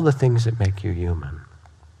joy, all the things that make you human.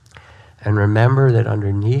 And remember that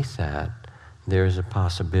underneath that, there's a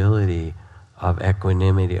possibility of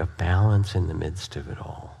equanimity, of balance in the midst of it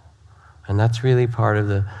all. And that's really part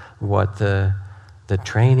of what the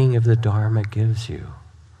training of the Dharma gives you.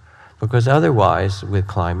 Because otherwise, with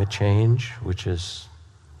climate change, which is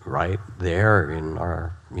right there in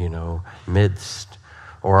our, midst,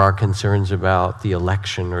 or our concerns about the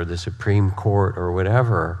election or the Supreme Court or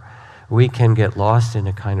whatever, we can get lost in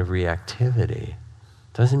a kind of reactivity.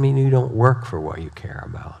 Doesn't mean you don't work for what you care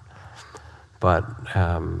about. But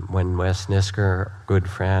when Wes Nisker, good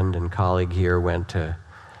friend and colleague here, went to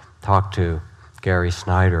talk to Gary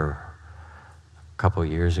Snyder a couple of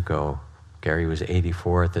years ago, Gary was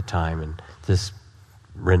 84 at the time, and this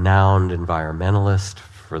renowned environmentalist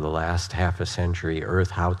for the last half a century,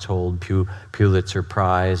 Earth Household, Pulitzer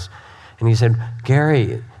Prize. And he said,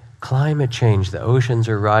 Gary, climate change, the oceans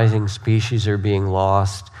are rising, species are being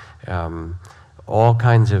lost, all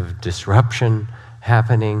kinds of disruption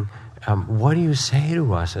happening. What do you say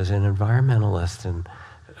to us as an environmentalist and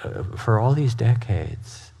for all these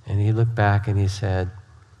decades? And he looked back and he said,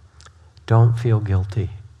 don't feel guilty.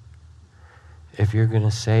 If you're going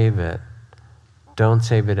to save it, don't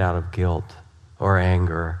save it out of guilt or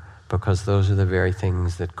anger, because those are the very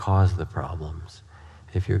things that cause the problems.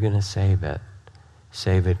 If you're going to save it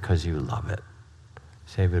because you love it.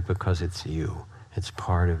 Save it because it's you. It's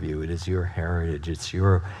part of you. It is your heritage. It's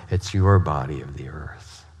your body of the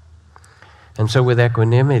earth. And so with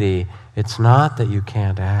equanimity, it's not that you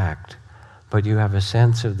can't act, but you have a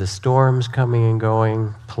sense of the storms coming and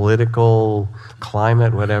going, political,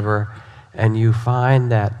 climate, whatever, and you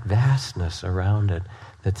find that vastness around it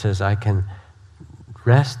that says, I can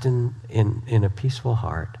rest in a peaceful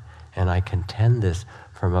heart, and I can tend this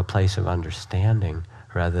from a place of understanding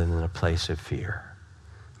rather than a place of fear.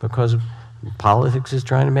 Because politics is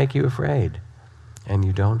trying to make you afraid, and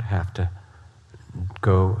you don't have to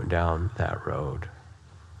go down that road.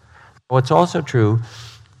 What's also true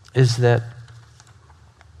is that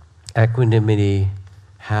equanimity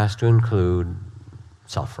has to include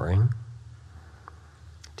suffering.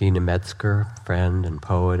 Dina Metzger, friend and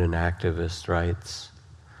poet and activist, writes,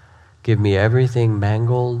 "Give me everything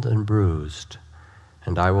mangled and bruised,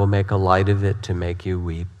 and I will make a light of it to make you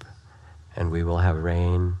weep, and we will have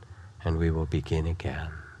rain, and we will begin again."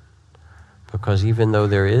 Because even though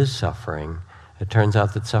there is suffering, it turns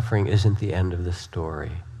out that suffering isn't the end of the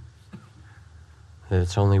story. That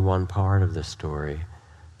it's only one part of the story,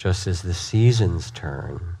 just as the seasons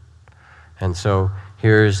turn. And so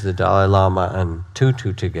here's the Dalai Lama and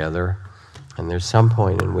Tutu together, and there's some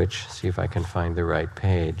point in which, see if I can find the right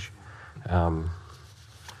page,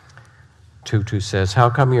 Tutu says, "How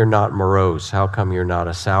come you're not morose? How come you're not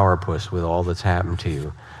a sourpuss with all that's happened to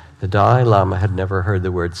you?" The Dalai Lama had never heard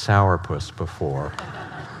the word sourpuss before.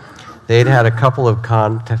 They'd had a couple of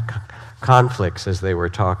conflicts as they were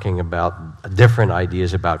talking about different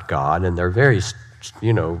ideas about God, and they're very,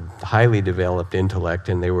 highly developed intellect,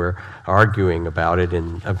 and they were arguing about it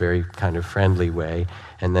in a very kind of friendly way.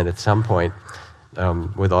 And then at some point,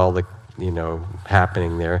 with all the,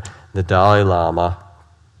 happening there, the Dalai Lama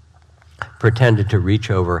pretended to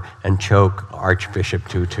reach over and choke Archbishop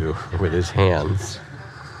Tutu with his hands.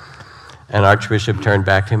 And Archbishop turned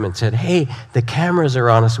back to him and said, "Hey, the cameras are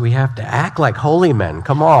on us. We have to act like holy men.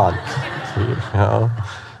 Come on."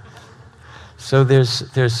 So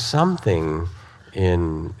there's something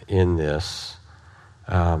in this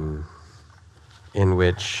in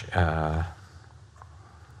which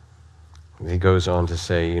he goes on to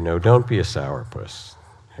say, don't be a sourpuss.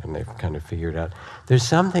 and they've kind of figured out. There's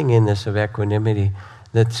something in this of equanimity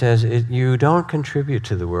that says you don't contribute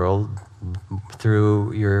to the world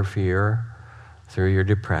through your fear, through your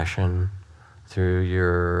depression, through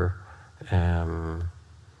your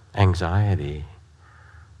anxiety.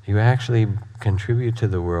 You actually contribute to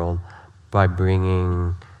the world by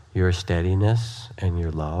bringing your steadiness and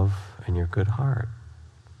your love and your good heart.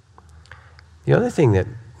 The other thing that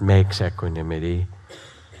makes equanimity,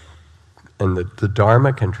 and the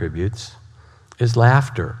Dharma contributes, is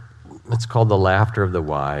laughter. It's called the laughter of the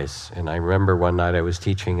wise. And I remember one night I was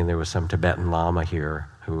teaching, and there was some Tibetan Lama here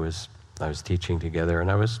I was teaching together,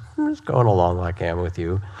 and I was going along like I am with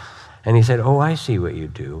you. And he said, "Oh, I see what you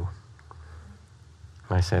do."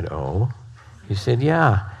 I said, "Oh?" He said,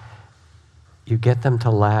 "Yeah. You get them to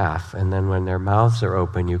laugh, and then when their mouths are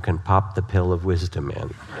open, you can pop the pill of wisdom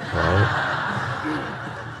in, right?"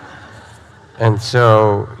 And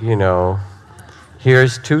so,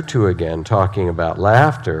 here's Tutu again talking about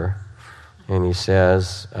laughter, and he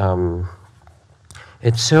says,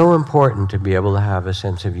 it's so important to be able to have a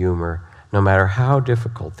sense of humor no matter how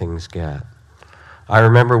difficult things get. I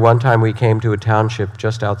remember one time we came to a township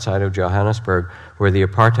just outside of Johannesburg where the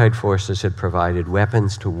apartheid forces had provided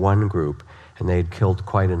weapons to one group, and they had killed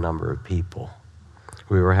quite a number of people.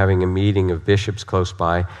 We were having a meeting of bishops close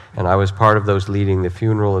by, and I was part of those leading the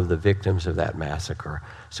funeral of the victims of that massacre.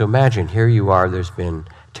 So imagine, here you are, there's been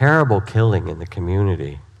terrible killing in the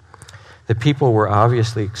community. The people were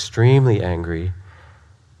obviously extremely angry,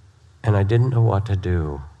 and I didn't know what to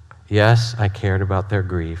do. Yes, I cared about their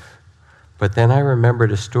grief, but then I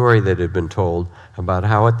remembered a story that had been told about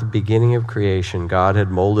how at the beginning of creation, God had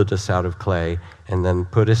molded us out of clay and then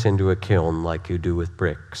put us into a kiln like you do with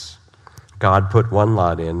bricks. God put one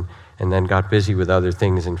lot in and then got busy with other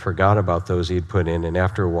things and forgot about those he'd put in, and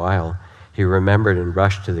after a while, he remembered and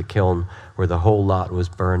rushed to the kiln where the whole lot was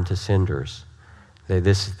burned to cinders. They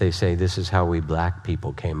say this is how we black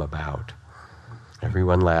people came about.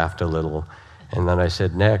 Everyone laughed a little, and then I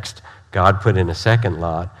said, next, God put in a second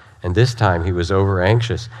lot, and this time he was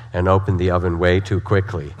over-anxious and opened the oven way too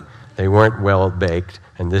quickly. They weren't well baked,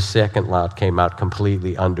 and this second lot came out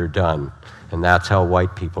completely underdone. And that's how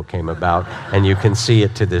white people came about, and you can see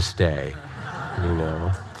it to this day,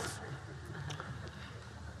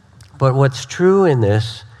 But what's true in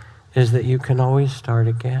this is that you can always start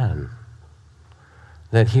again.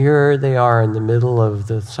 That here they are in the middle of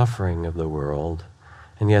the suffering of the world,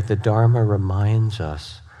 and yet the Dharma reminds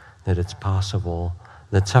us that it's possible,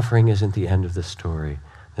 that suffering isn't the end of the story,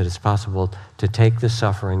 that it's possible to take the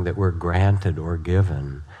suffering that we're granted or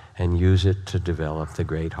given and use it to develop the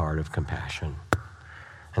great heart of compassion.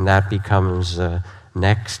 And that becomes the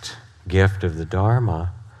next gift of the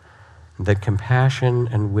Dharma, that compassion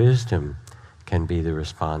and wisdom can be the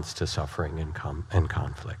response to suffering and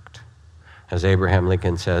conflict. As Abraham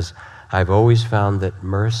Lincoln says, I've always found that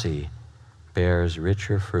mercy bears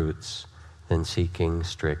richer fruits than seeking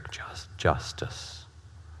strict justice.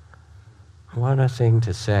 What a thing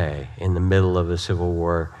to say in the middle of a civil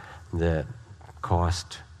war that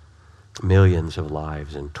cost millions of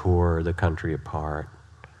lives and tore the country apart,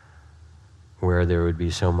 where there would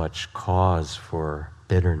be so much cause for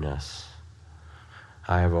bitterness.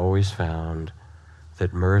 I have always found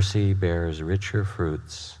that mercy bears richer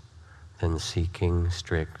fruits than seeking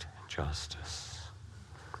strict justice.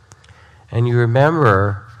 And you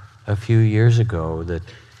remember a few years ago the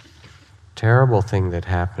terrible thing that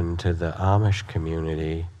happened to the Amish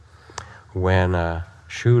community when a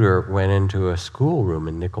shooter went into a schoolroom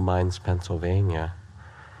in Nickel Mines, Pennsylvania,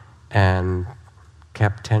 and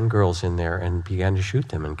kept 10 girls in there and began to shoot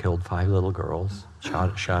them and killed 5 little girls,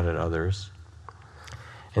 shot at others.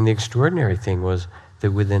 And the extraordinary thing was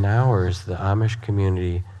that within hours, the Amish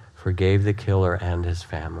community forgave the killer and his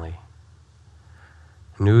family.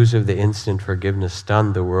 News of the instant forgiveness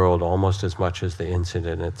stunned the world almost as much as the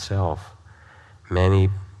incident itself. Many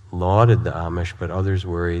lauded the Amish, but others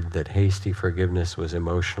worried that hasty forgiveness was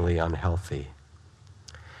emotionally unhealthy.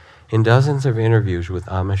 In dozens of interviews with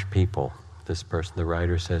Amish people, this person, the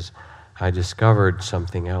writer, says, I discovered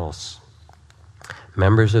something else.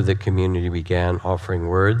 Members of the community began offering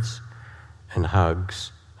words and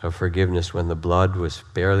hugs of forgiveness when the blood was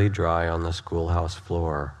barely dry on the schoolhouse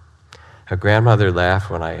floor. A grandmother laughed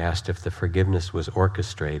when I asked if the forgiveness was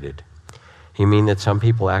orchestrated. You mean that some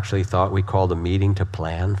people actually thought we called a meeting to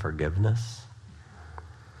plan forgiveness?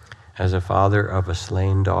 As a father of a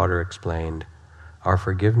slain daughter explained, our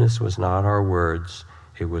forgiveness was not our words,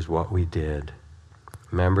 it was what we did.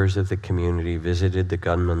 Members of the community visited the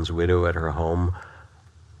gunman's widow at her home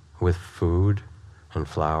with food and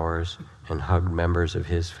flowers and hugged members of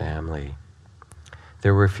his family.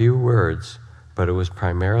 There were few words, but it was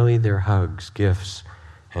primarily their hugs, gifts,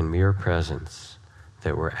 and mere presence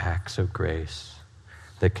that were acts of grace,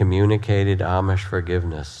 that communicated Amish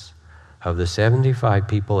forgiveness. Of the 75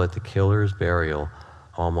 people at the killer's burial,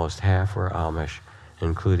 almost half were Amish,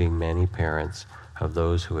 including many parents of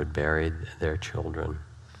those who had buried their children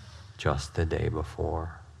just the day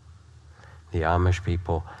before. The Amish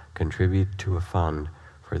people contributed to a fund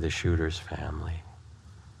for the shooter's family.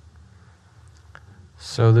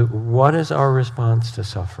 So what is our response to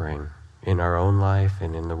suffering in our own life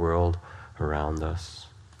and in the world around us?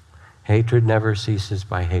 Hatred never ceases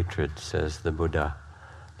by hatred, says the Buddha,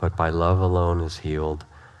 but by love alone is healed.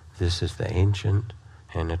 This is the ancient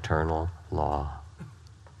and eternal law.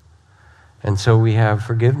 And so we have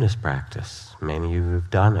forgiveness practice. Many of you have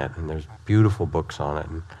done it, and there's beautiful books on it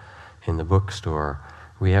in the bookstore.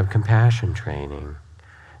 We have compassion training,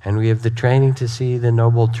 and we have the training to see the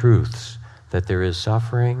noble truths, that there is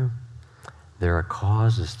suffering, there are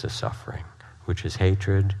causes to suffering, which is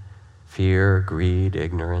hatred, fear, greed,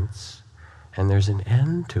 ignorance, and there's an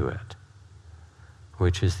end to it,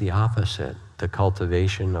 which is the opposite, the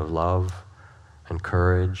cultivation of love and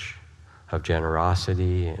courage, of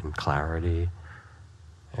generosity and clarity,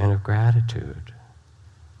 and of gratitude.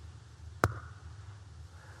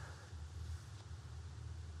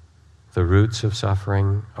 The roots of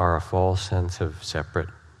suffering are a false sense of separate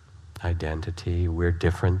identity. We're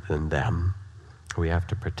different than them. We have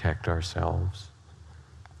to protect ourselves.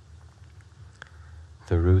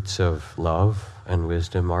 The roots of love and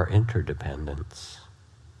wisdom are interdependence.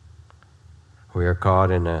 We are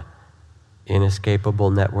caught in an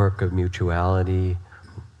inescapable network of mutuality,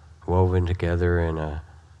 woven together in a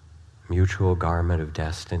mutual garment of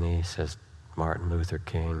destiny, says Martin Luther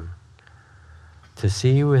King. To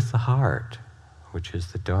see with the heart, which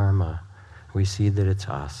is the Dharma, we see that it's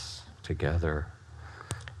us together.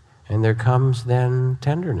 And there comes then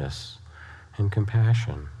tenderness and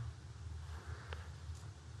compassion.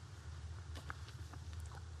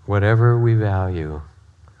 Whatever we value,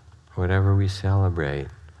 whatever we celebrate,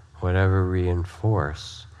 whatever we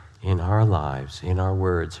reinforce in our lives, in our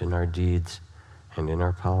words, in our deeds, and in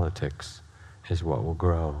our politics is what will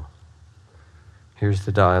grow. Here's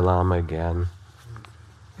the Dalai Lama again.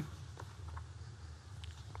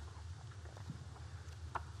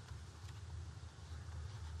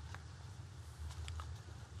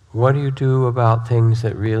 What do you do about things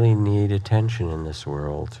that really need attention in this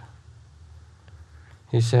world?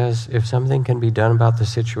 He says, if something can be done about the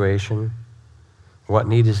situation, what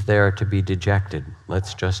need is there to be dejected?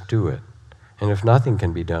 Let's just do it. And if nothing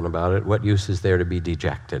can be done about it, what use is there to be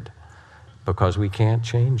dejected? Because we can't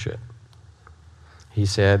change it. He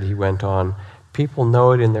said, he went on, people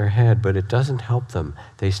know it in their head, but it doesn't help them.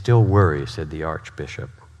 They still worry, said the Archbishop.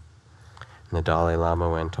 And the Dalai Lama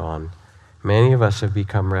went on, many of us have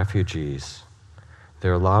become refugees.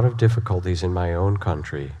 There are a lot of difficulties in my own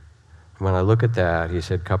country. When I look at that, he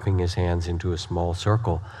said, cupping his hands into a small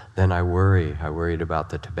circle, then I worry. I worried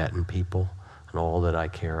about the Tibetan people and all that I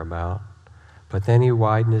care about. But then he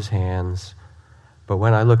widened his hands. But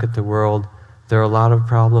when I look at the world, there are a lot of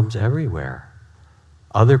problems everywhere.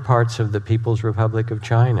 Other parts of the People's Republic of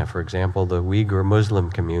China, for example, the Uyghur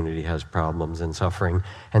Muslim community has problems and suffering.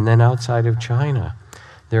 And then outside of China,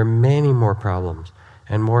 there are many more problems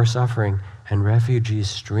and more suffering and refugees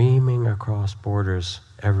streaming across borders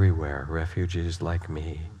everywhere, refugees like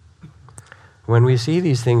me. When we see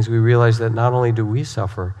these things, we realize that not only do we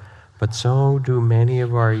suffer, but so do many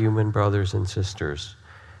of our human brothers and sisters.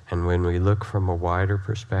 And when we look from a wider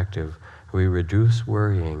perspective, we reduce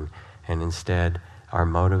worrying and instead are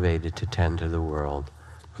motivated to tend to the world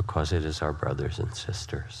because it is our brothers and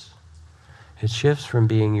sisters. It shifts from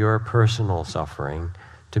being your personal suffering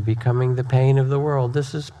to becoming the pain of the world.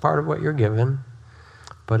 This is part of what you're given,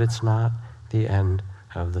 but it's not the end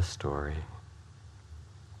of the story.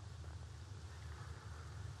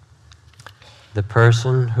 The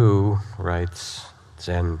person who, writes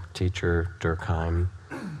Zen teacher Durkheim,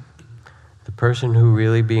 the person who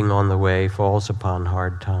really being on the way falls upon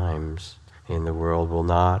hard times in the world will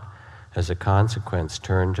not, as a consequence,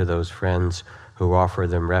 turn to those friends who offer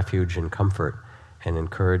them refuge and comfort and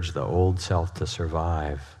encourage the old self to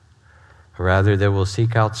survive. Rather, they will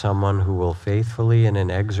seek out someone who will faithfully and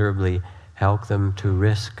inexorably help them to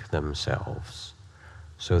risk themselves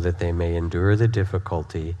so that they may endure the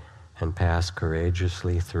difficulty and pass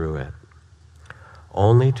courageously through it.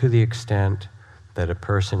 Only to the extent that a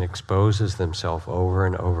person exposes themselves over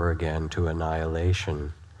and over again to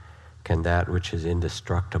annihilation can that which is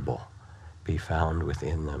indestructible be found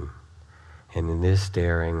within them. And in this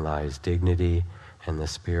daring lies dignity and the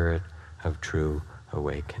spirit of true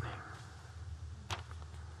awakening.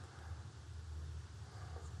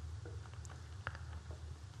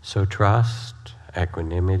 So trust,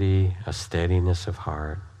 equanimity, a steadiness of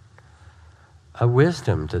heart, a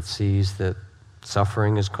wisdom that sees that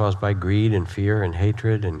suffering is caused by greed and fear and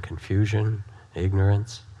hatred and confusion,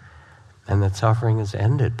 ignorance, and that suffering is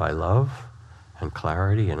ended by love and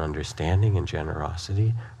clarity and understanding and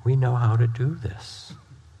generosity. We know how to do this.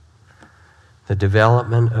 The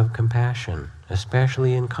development of compassion,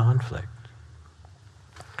 especially in conflict.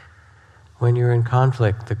 When you're in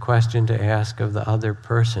conflict, the question to ask of the other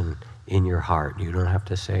person in your heart, you don't have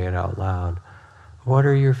to say it out loud, what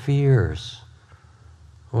are your fears?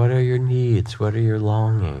 What are your needs? What are your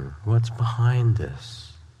longing? What's behind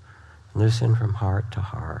this? Listen from heart to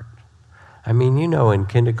heart. I mean, you know, in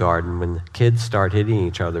kindergarten, when the kids start hitting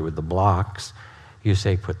each other with the blocks, you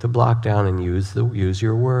say, put the block down and use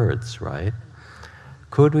your words, right?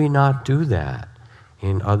 Could we not do that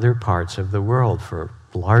in other parts of the world for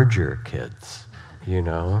larger kids, you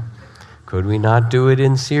know? Could we not do it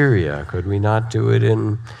in Syria? Could we not do it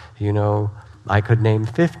in, you know, I could name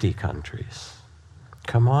 50 countries.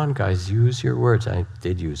 Come on, guys, use your words. I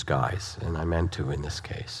did use guys, and I meant to in this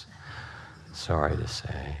case. Sorry to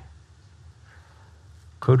say.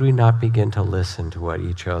 Could we not begin to listen to what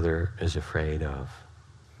each other is afraid of?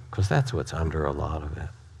 Because that's what's under a lot of it.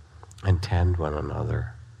 And tend one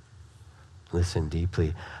another. Listen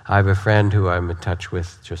deeply. I have a friend who I'm in touch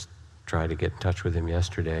with, just tried to get in touch with him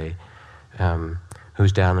yesterday,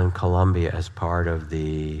 who's down in Colombia as part of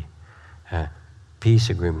the peace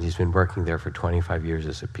agreement. He's been working there for 25 years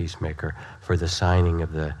as a peacemaker for the signing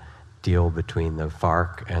of the deal between the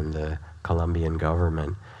FARC and the Colombian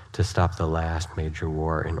government to stop the last major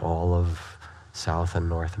war in all of South and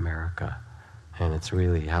North America. And it's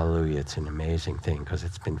really, hallelujah, it's an amazing thing because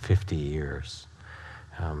it's been 50 years.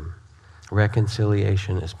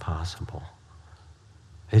 Reconciliation is possible.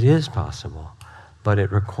 It is possible, but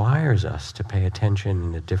it requires us to pay attention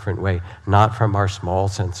in a different way, not from our small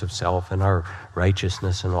sense of self and our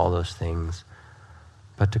righteousness and all those things,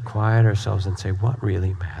 but to quiet ourselves and say, what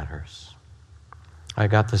really matters? I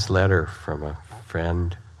got this letter from a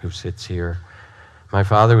friend who sits here. My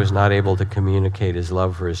father was not able to communicate his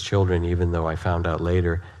love for his children, even though I found out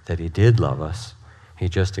later that he did love us. He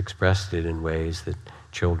just expressed it in ways that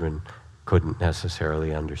children couldn't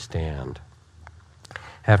necessarily understand.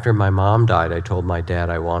 After my mom died, I told my dad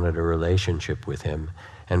I wanted a relationship with him,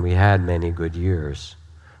 and we had many good years.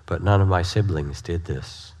 But none of my siblings did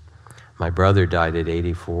this. My brother died at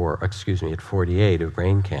 48 of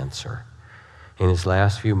brain cancer. In his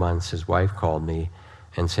last few months, his wife called me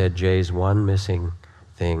and said Jay's one missing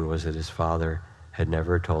thing was that his father had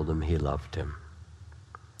never told him he loved him.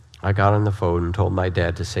 I got on the phone and told my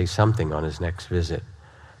dad to say something on his next visit,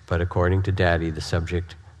 but according to Daddy, the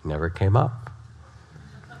subject never came up.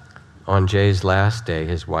 On Jay's last day,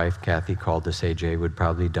 his wife, Kathy, called to say Jay would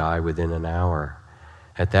probably die within an hour.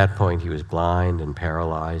 At that point, he was blind and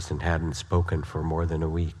paralyzed and hadn't spoken for more than a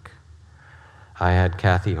week. I had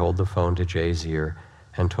Kathy hold the phone to Jay's ear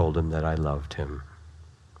and told him that I loved him.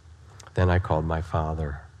 Then I called my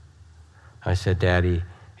father. I said, Daddy,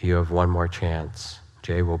 you have one more chance.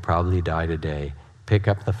 Jay will probably die today. Pick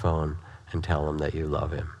up the phone and tell him that you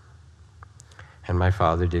love him. And my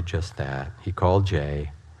father did just that. He called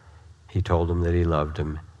Jay. He told him that he loved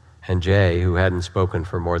him. And Jay, who hadn't spoken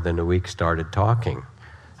for more than a week, started talking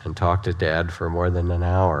and talked to Dad for more than an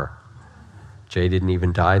hour. Jay didn't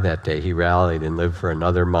even die that day. He rallied and lived for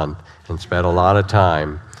another month and spent a lot of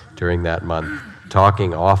time during that month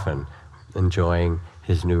talking often, enjoying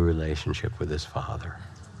his new relationship with his father.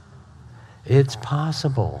 It's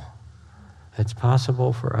possible. It's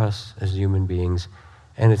possible for us as human beings,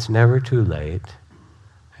 and it's never too late,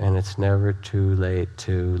 and it's never too late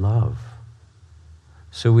to love.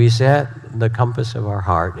 So we set the compass of our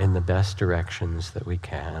heart in the best directions that we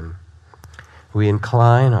can. We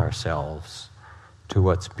incline ourselves to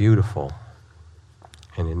what's beautiful.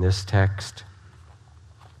 And in this text,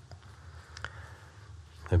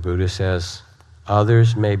 the Buddha says,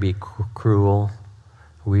 others may be cruel,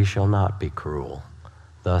 we shall not be cruel.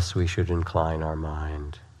 Thus we should incline our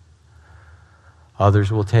mind.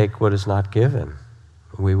 Others will take what is not given.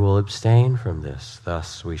 We will abstain from this.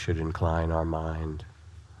 Thus we should incline our mind.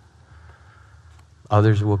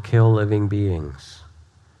 Others will kill living beings.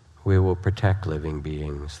 We will protect living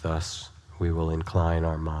beings. Thus we will incline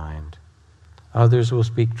our mind. Others will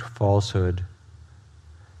speak falsehood.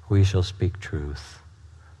 We shall speak truth.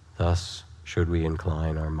 Thus should we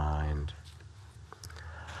incline our mind.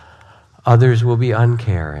 Others will be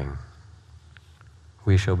uncaring.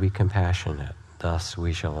 We shall be compassionate. Thus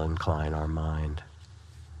we shall incline our mind.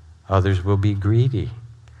 Others will be greedy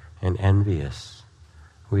and envious.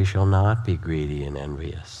 We shall not be greedy and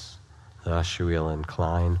envious. Thus we will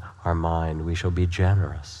incline our mind. We shall be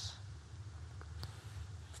generous.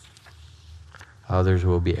 Others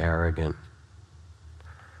will be arrogant.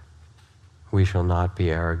 We shall not be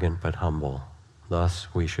arrogant but humble. Thus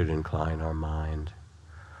we should incline our mind.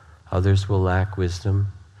 Others will lack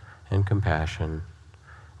wisdom and compassion.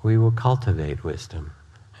 We will cultivate wisdom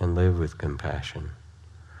and live with compassion.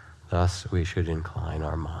 Thus we should incline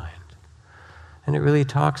our mind. And it really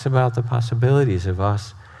talks about the possibilities of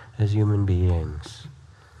us as human beings.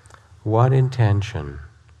 What intention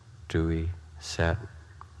do we set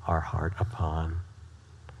our heart upon?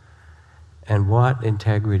 And what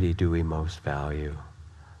integrity do we most value?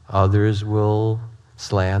 Others will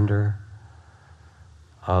slander.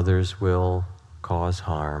 Others will cause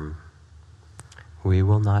harm. We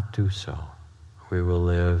will not do so. We will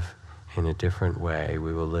live in a different way.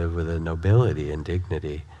 We will live with a nobility and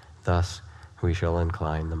dignity. Thus, we shall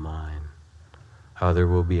incline the mind. Other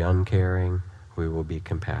will be uncaring. We will be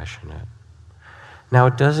compassionate. Now,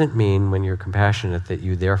 it doesn't mean when you're compassionate that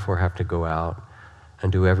you therefore have to go out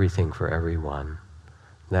and do everything for everyone.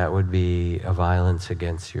 That would be a violence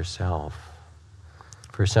against yourself.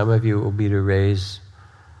 For some of you, it will be to raise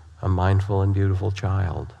a mindful and beautiful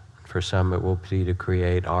child. For some, it will be to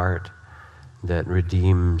create art that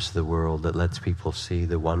redeems the world, that lets people see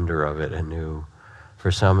the wonder of it anew.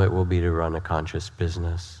 For some, it will be to run a conscious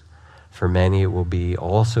business. For many, it will be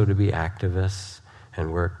also to be activists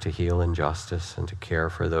and work to heal injustice and to care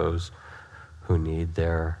for those who need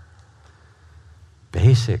their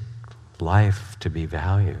basic life to be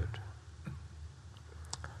valued.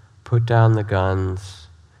 Put down the guns,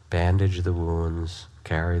 bandage the wounds,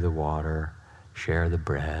 carry the water, share the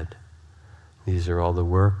bread. These are all the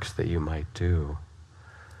works that you might do.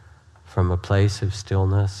 From a place of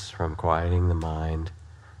stillness, from quieting the mind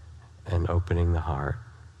and opening the heart.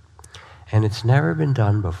 And it's never been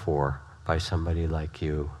done before by somebody like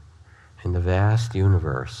you. In the vast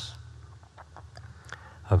universe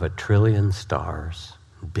of 1 trillion stars,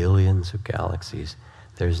 billions of galaxies,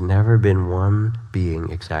 there's never been one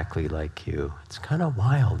being exactly like you. It's kind of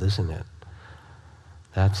wild, isn't it?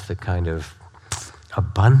 That's the kind of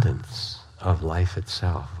abundance of life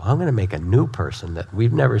itself. I'm going to make a new person that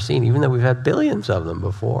we've never seen, even though we've had billions of them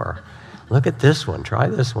before. Look at this one. Try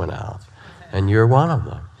this one out. And you're one of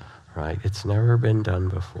them, right? It's never been done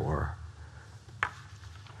before.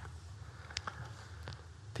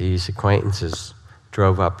 These acquaintances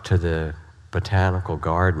drove up to the botanical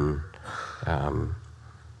garden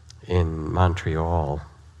in Montreal,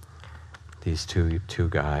 these two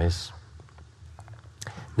guys.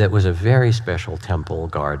 That was a very special temple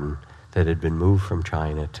garden that had been moved from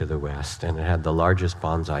China to the West, and it had the largest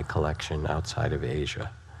bonsai collection outside of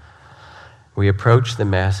Asia. We approached the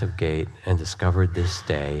massive gate and discovered this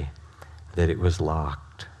day that it was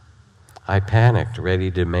locked. I panicked,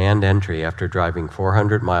 ready to demand entry after driving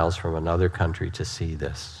 400 miles from another country to see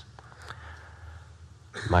this.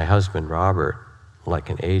 My husband, Robert, like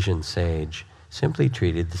an Asian sage, simply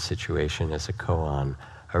treated the situation as a koan,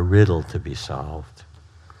 a riddle to be solved.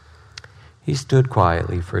 He stood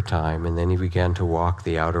quietly for a time, and then he began to walk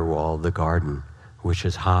the outer wall of the garden, which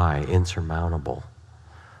is high, insurmountable.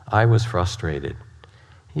 I was frustrated.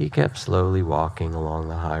 He kept slowly walking along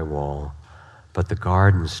the high wall, but the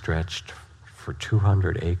garden stretched for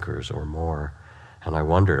 200 acres or more, and I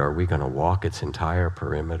wondered, are we going to walk its entire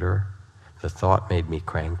perimeter? The thought made me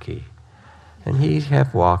cranky. And he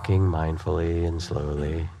kept walking mindfully and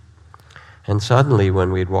slowly. And suddenly,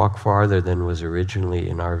 when we'd walked farther than was originally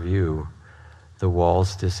in our view, the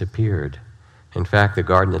walls disappeared. In fact, the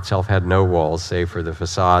garden itself had no walls save for the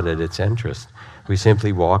facade at its entrance. We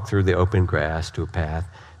simply walked through the open grass to a path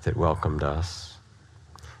that welcomed us.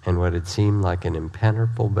 And what had seemed like an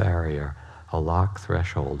impenetrable barrier, a locked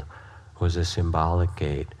threshold, was a symbolic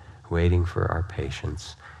gate waiting for our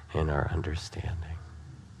patience and our understanding.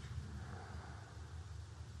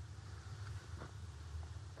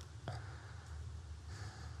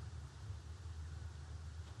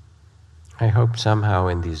 I hope somehow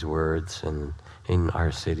in these words and in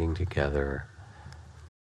our sitting together.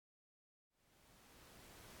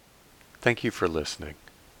 Thank you for listening.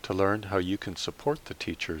 To learn how you can support the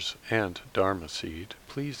teachers and Dharma Seed,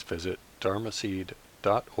 please visit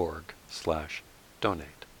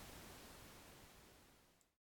dharmaseed.org/donate.